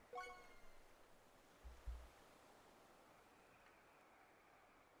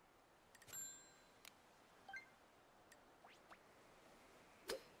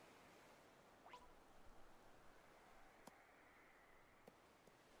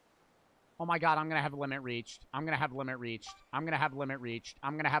 Oh my god, I'm gonna have limit reached. I'm gonna have limit reached. I'm gonna have limit reached.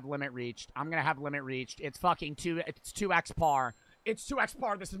 I'm gonna have limit reached. I'm gonna have limit reached. It's fucking it's 2x par. It's 2x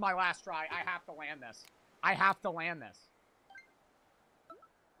par. This is my last try. I have to land this. I have to land this.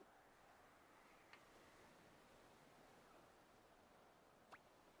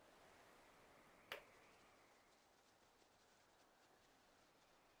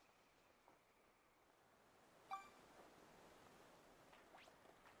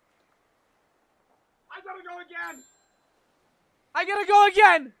 I gotta go again. I gotta go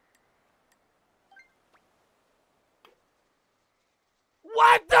again.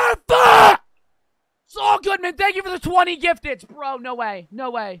 What the fuck? Saul Goodman, thank you for the 20 gifteds. Bro, no way.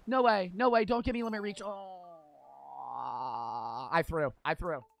 No way. No way. No way. Don't give me limit reach. Oh. I threw. It's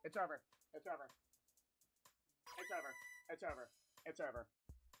over. It's over. It's over. It's over. It's over.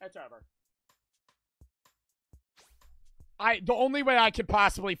 It's over. The only way I could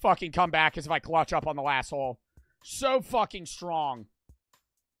possibly fucking come back is if I clutch up on the last hole. So fucking strong.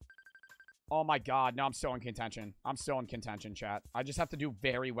 Oh my god, no, I'm still in contention. I'm still in contention, chat. I just have to do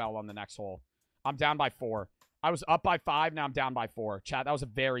very well on the next hole. I'm down by 4. I was up by 5, now I'm down by 4. Chat, that was a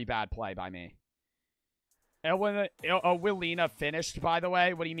very bad play by me. Elwilina finished, by the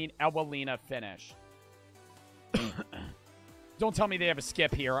way? What do you mean, Elwilina finished? Don't tell me they have a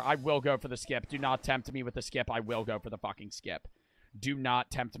skip here. I will go for the skip. Do not tempt me with the skip. I will go for the fucking skip. Do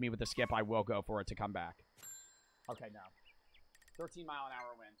not tempt me with the skip. I will go for it to come back. Okay, no.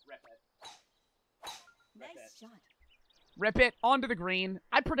 13-mile-an-hour winds. Rip it. Nice shot. Rip it onto the green.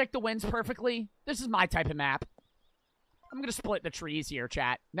 I predict the winds perfectly. This is my type of map. I'm going to split the trees here,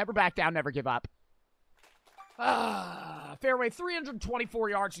 chat. Never back down, never give up. Fairway, 324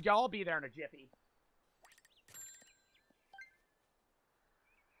 yards to go. I'll be there in a jiffy.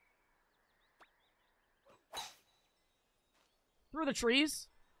 Through the trees.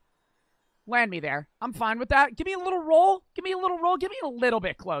 Land me there. I'm fine with that. Give me a little roll. Give me a little roll. Give me a little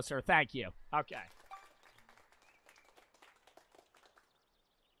bit closer. Thank you. Okay.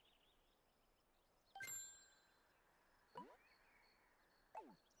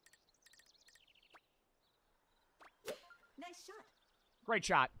 Nice shot. Great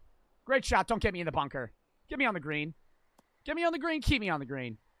shot. Great shot. Don't get me in the bunker. Get me on the green. Get me on the green. Keep me on the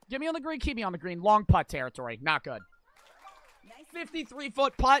green. Get me on the green. Keep me on the green. Long putt territory. Not good. Nice.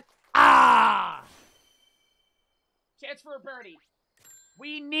 53-foot putt. Ah! Chance for a birdie.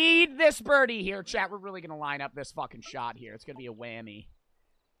 We need this birdie here, chat. We're really going to line up this fucking shot here. It's going to be a whammy.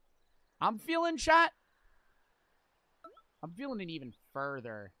 I'm feeling, chat. I'm feeling it even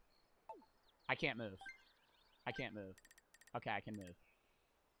further. I can't move. I can't move. Okay, I can move.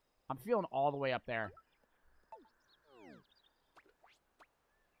 I'm feeling all the way up there.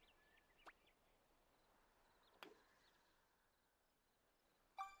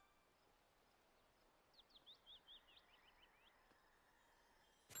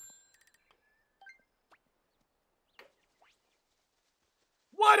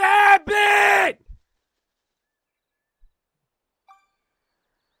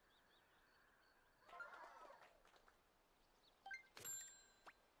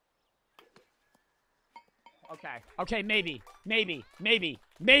 Okay. Okay, maybe. Maybe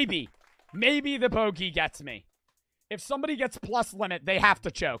the bogey gets me. If somebody gets plus limit, they have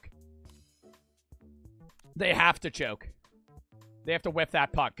to choke. They have to choke. They have to whiff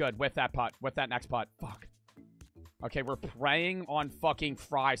that putt. Good. Whiff that putt. Whiff that next putt. Fuck. Okay, we're preying on fucking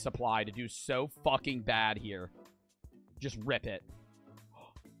fry supply to do so fucking bad here. Just rip it.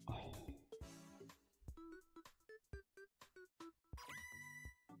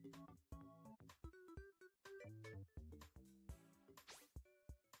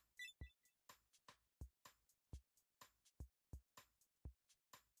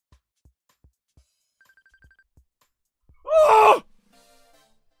 Oh!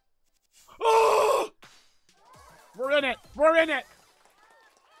 Oh! We're in it. We're in it.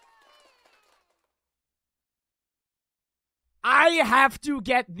 I have to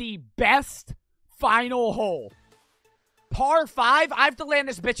get the best final hole. Par 5, I have to land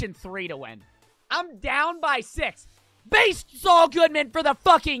this bitch in 3 to win. I'm down by 6. Base Saul Goodman for the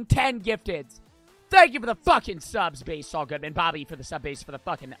fucking 10 gifteds. Thank you for the fucking subs, Base Saul Goodman. Bobby for the sub, Base for the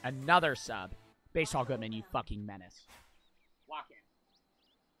fucking another sub. Base Saul Goodman, you fucking menace. Lock in.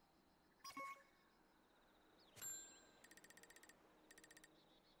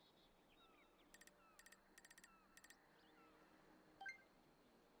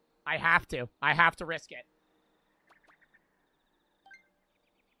 I have to. I have to risk it.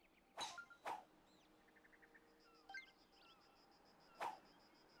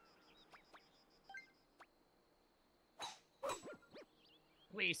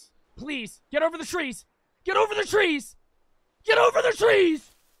 Please. Please. Get over the trees. Get over the trees. Get over the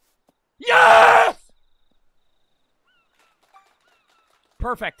trees. Yes!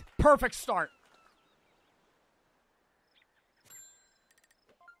 Perfect. Perfect start.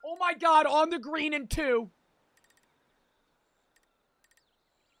 Oh my god, on the green in 2.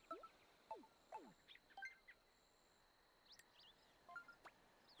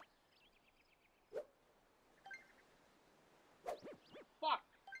 Fuck.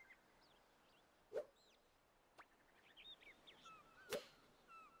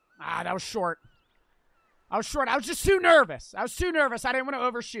 Ah, that was short. I was short. I was just too nervous. I didn't want to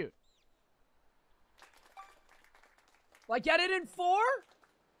overshoot. Like, get it in 4?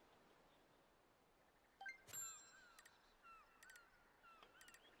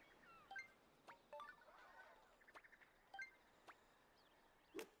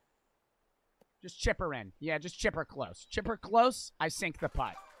 Just chip her in. Yeah, just chip her close. Chip her close, I sink the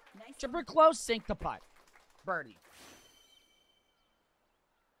putt. Nice. Chip her close, sink the putt. Birdie.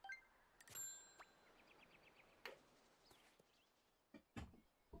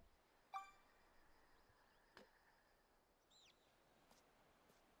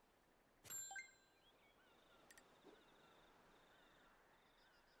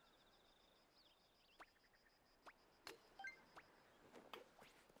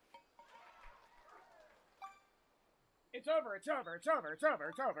 It's over, it's over, it's over, it's over,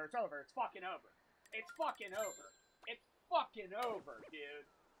 it's over, it's over, it's fucking over. It's fucking over. It's fucking over, dude.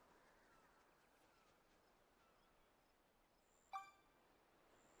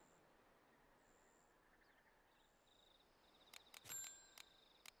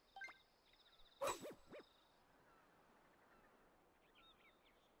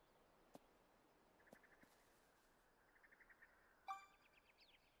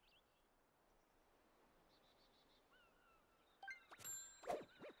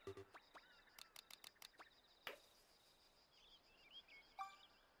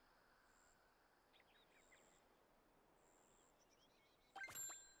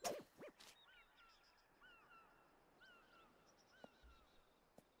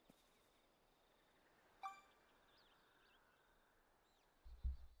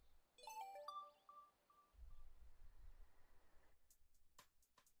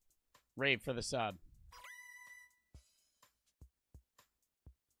 Rave for the sub.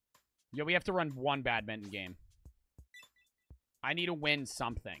 Yo, we have to run one badminton game. I need to win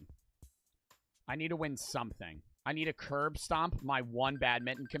something. I need to win something. I need to curb stomp my one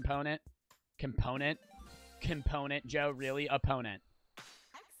badminton component. Component, Joe, really? Opponent.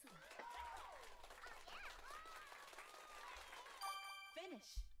 Finish.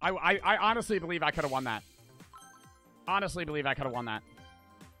 I honestly believe I could have won that. Honestly believe I could have won that.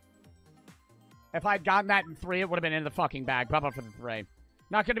 If I'd gotten that in 3, it would have been in the fucking bag. Bubba for the 3.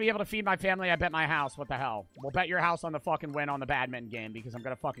 Not going to be able to feed my family. I bet my house. What the hell? We'll bet your house on the fucking win on the badminton game because I'm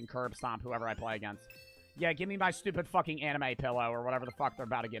going to fucking curb stomp whoever I play against. Yeah, give me my stupid fucking anime pillow or whatever the fuck they're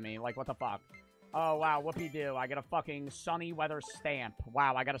about to give me. Like, what the fuck? Oh, wow. Whoopie-doo. I get a fucking sunny weather stamp.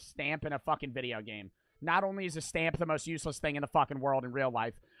 Wow, I got a stamp in a fucking video game. Not only is a stamp the most useless thing in the fucking world in real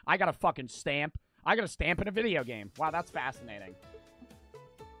life, I got a fucking stamp. I got a stamp in a video game. Wow, that's fascinating.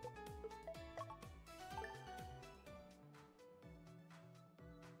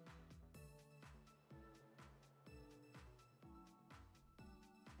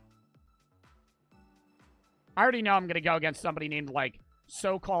 I already know I'm going to go against somebody named, like,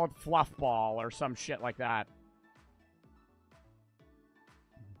 so-called Fluffball or some shit like that.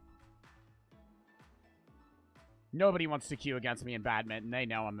 Nobody wants to queue against me in badminton. They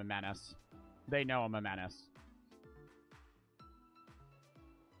know I'm a menace. They know I'm a menace.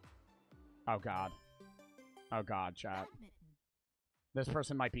 Oh, God. Oh, God, chat. This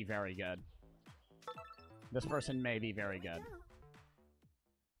person might be very good. This person may be very good.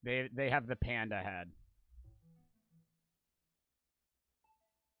 They have the panda head.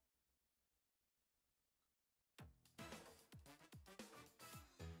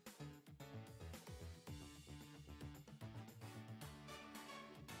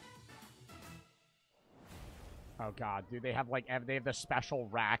 Oh, God. Dude, they have, like, they have the special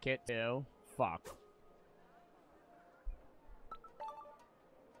racket, too? Fuck.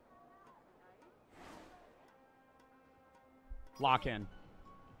 Lock in.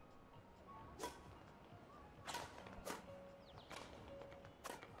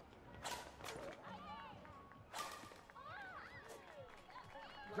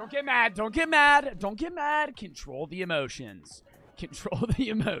 Don't get mad. Don't get mad. Don't get mad. Control the emotions. Control the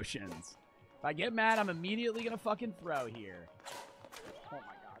emotions. If I get mad, I'm immediately gonna fucking throw here. Oh my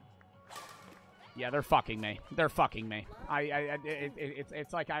God. Yeah, they're fucking me. They're fucking me.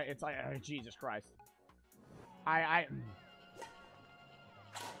 It's like Jesus Christ.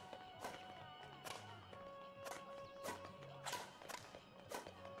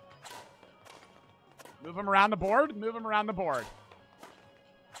 Move him around the board. Move him around the board.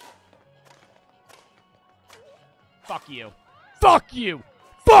 Fuck you. Fuck you.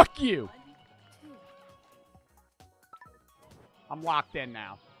 Fuck you. I'm locked in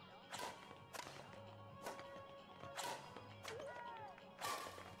now.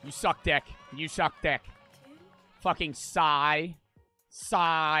 You suck dick. You suck dick. Fucking sigh.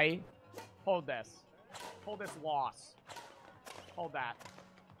 Sigh. Hold this. Hold this loss. Hold that.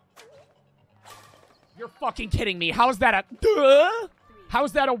 You're fucking kidding me. How's that a...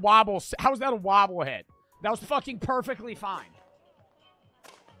 How's that a wobble? How's that a wobble hit? That was fucking perfectly fine.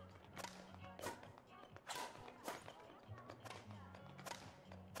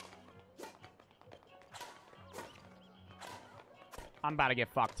 I'm about to get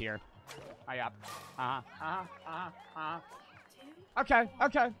fucked here. Up. Okay.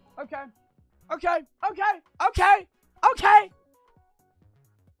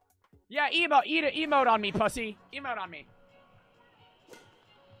 Yeah, emote on me, pussy. Emote on me.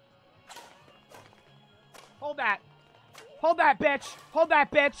 Hold that. Hold that, bitch. Hold that,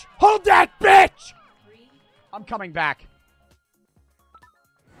 bitch. Hold that, bitch! I'm coming back.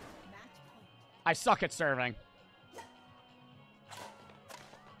 I suck at serving.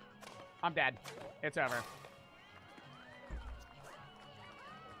 I'm dead. It's over. 3-5.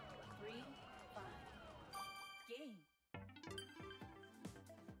 Game.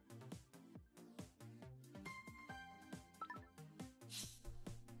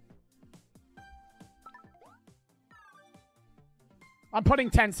 I'm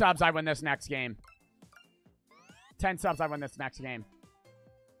putting 10 subs. I win this next game. 10 subs. I win this next game.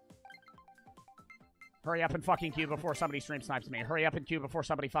 Hurry up and fucking queue before somebody stream snipes me. Hurry up and queue before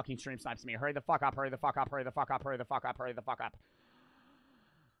somebody fucking stream snipes me. Hurry the fuck up. Hurry the fuck up. Hurry the fuck up. Hurry the fuck up. Hurry the fuck up.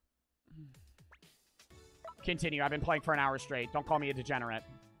 Continue. I've been playing for an hour straight. Don't call me a degenerate.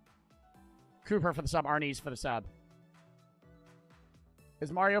 Cooper for the sub. Arnie's for the sub.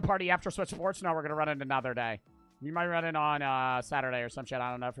 Is Mario Party after Switch Sports? No, we're going to run it another day. We might run it on Saturday or some shit. I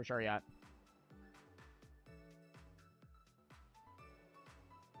don't know for sure yet.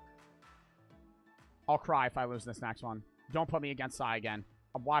 I'll cry if I lose this next one. Don't put me against Psy again.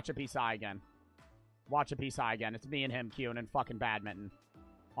 Watch it be Psy again. Watch it be Psy again. It's me and him queuing in fucking badminton.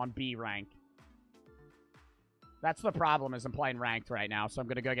 On B rank. That's the problem, is I'm playing ranked right now, so I'm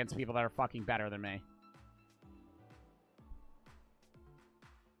going to go against people that are fucking better than me.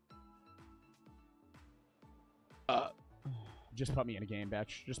 Just put me in a game,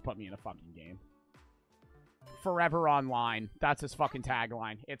 bitch. Just put me in a fucking game. Forever online. That's his fucking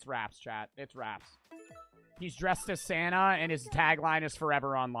tagline. It's raps, chat. It's raps. He's dressed as Santa, and his tagline is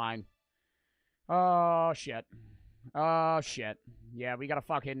forever online. Oh, shit. Oh, shit. Yeah, we got a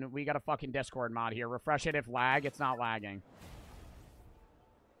fucking Discord mod here. Refresh it if lag. It's not lagging.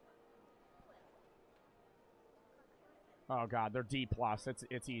 Oh, God. They're D+.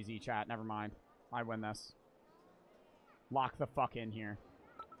 It's easy, chat. Never mind. I win this. Lock the fuck in here.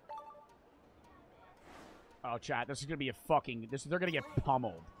 Oh, chat, this is gonna be a fucking... They're gonna get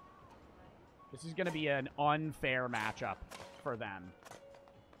pummeled. This is gonna be an unfair matchup for them.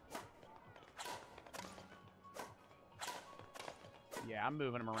 Yeah, I'm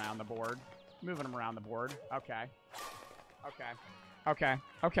moving them around the board. Moving them around the board. Okay. Okay. Okay.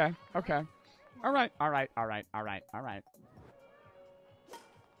 Okay. Okay. All right. All right. All right. All right. All right.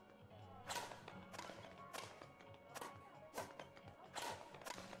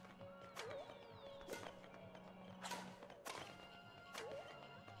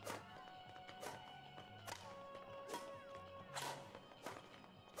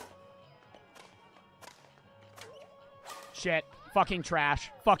 Shit. Fucking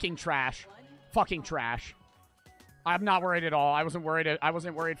trash. Fucking trash. Fucking trash. I'm not worried at all. I wasn't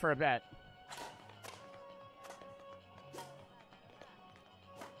worried for a bit.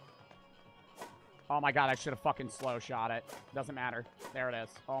 Oh my god, I should have fucking slow shot it. Doesn't matter. There it is.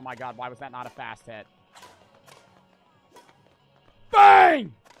 Oh my god, why was that not a fast hit?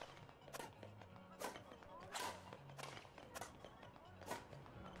 Bang!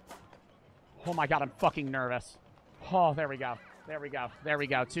 Oh my god, I'm fucking nervous. Oh, there we go. There we go. There we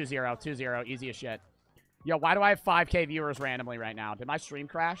go. 2-0. 2-0. Easy as shit. Yo, why do I have 5K viewers randomly right now? Did my stream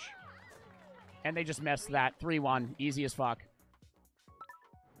crash? And they just missed that. 3-1. Easy as fuck.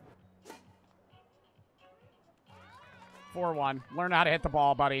 4-1. Learn how to hit the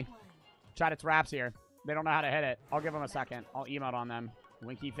ball, buddy. Chat, it's Raps here. They don't know how to hit it. I'll give them a second. I'll emote on them.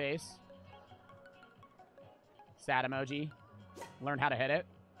 Winky face. Sad emoji. Learn how to hit it.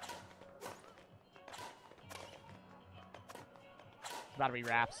 Battery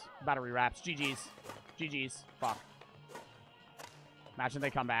Raps. Battery Raps. GG's. GG's. Fuck. Imagine they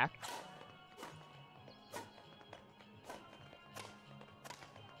come back.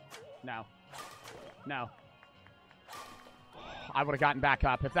 No. No. I would have gotten back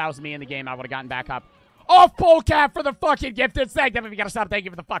up. If that was me in the game, I would have gotten back up. Off pole cap for the fucking gifted. Thank you if you gotta stop. Thank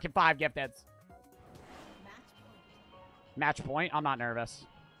you for the fucking 5 gifted. Match point? I'm not nervous.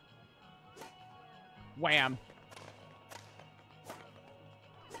 Wham.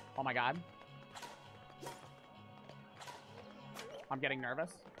 Oh my god. I'm getting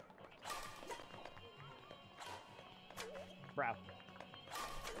nervous. Bro.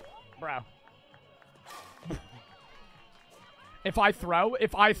 Bro. If I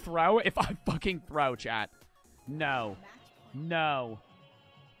fucking throw, chat. No. No.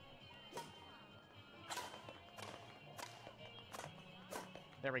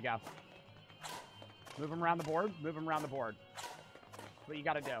 There we go. Move him around the board. Move him around the board. That's what you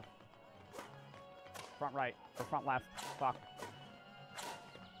gotta do. Front right. Or front left. Fuck.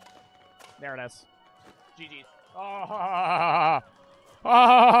 There it is. GG's. Oh.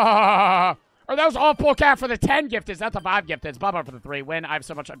 Oh. Or that was all pull cap for the 10 gifteds. That's the 5 gifteds. Bubba for the 3. Win. I have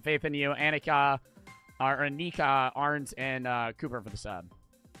so much faith in you. Anika, Arns, and Cooper for the sub.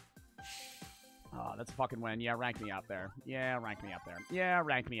 Oh, that's a fucking win. Yeah, rank me up there. Yeah, rank me up there. Yeah,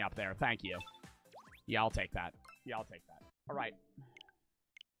 rank me up there. Thank you. Yeah, I'll take that. Yeah, I'll take that. All right.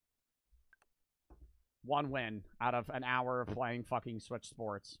 1 win out of an hour of playing fucking Switch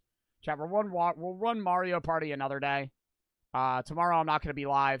Sports. Chat, we'll run Mario Party another day. Tomorrow I'm not going to be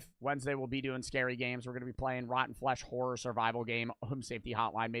live. Wednesday we'll be doing scary games. We're going to be playing Rotten Flesh horror survival game, Home Safety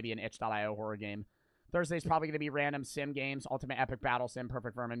Hotline, maybe an itch.io horror game. Thursday's probably going to be random sim games, Ultimate Epic Battle Sim,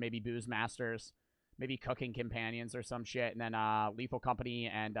 Perfect Vermin, maybe Booze Masters, maybe Cooking Companions or some shit, and then Lethal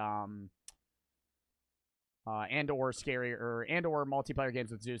Company and or scary or multiplayer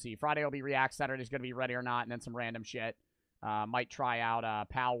games with Zeusy. Friday will be React. Saturday's going to be Ready or Not, and then some random shit. Might try out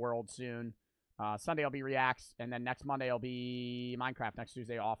Pal World soon. Sunday will be Reacts, and then next Monday will be Minecraft. Next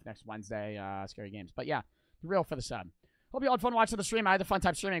Tuesday off, next Wednesday, Scary Games. But yeah, real for the sub. Hope you all had fun watching the stream. I had a fun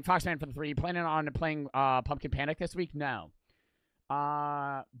time streaming. Foxman for the 3. Planning on playing Pumpkin Panic this week? No.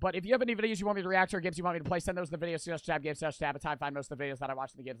 But if you have any videos you want me to react to or games you want me to play, send those to the videos tab, games tab. I find most of the videos that I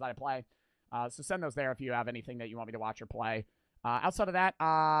watch and the games that I play. So send those there if you have anything that you want me to watch or play. Outside of that,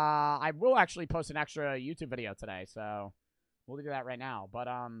 I will actually post an extra YouTube video today, so we'll do that right now. But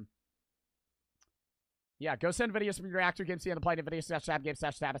yeah, go send videos from your reactor games to the play, videos tab, games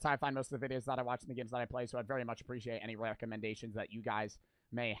tab. I find most of the videos that I watch and the games that I play, so I'd very much appreciate any recommendations that you guys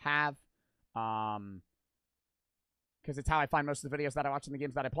may have. Because it's how I find most of the videos that I watch and the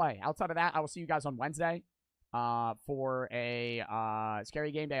games that I play. Outside of that, I will see you guys on Wednesday for a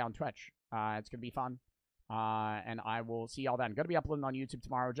scary game day on Twitch. It's going to be fun. And I will see y'all then. Going to be uploading on YouTube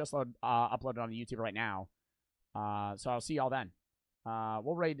tomorrow. Just uploaded on YouTube right now. So I'll see y'all then.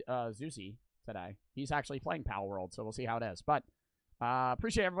 We'll raid Zeusy today. He's actually playing Pal World, so we'll see how it is. But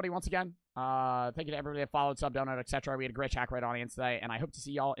appreciate everybody once again. Thank you to everybody that followed, sub, donut, etc. We had a great chat, great audience today, and I hope to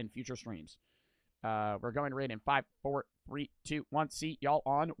see y'all in future streams. We're going to raid in 5, 4, 3, 2, 1. See y'all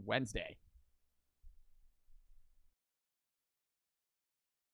on Wednesday.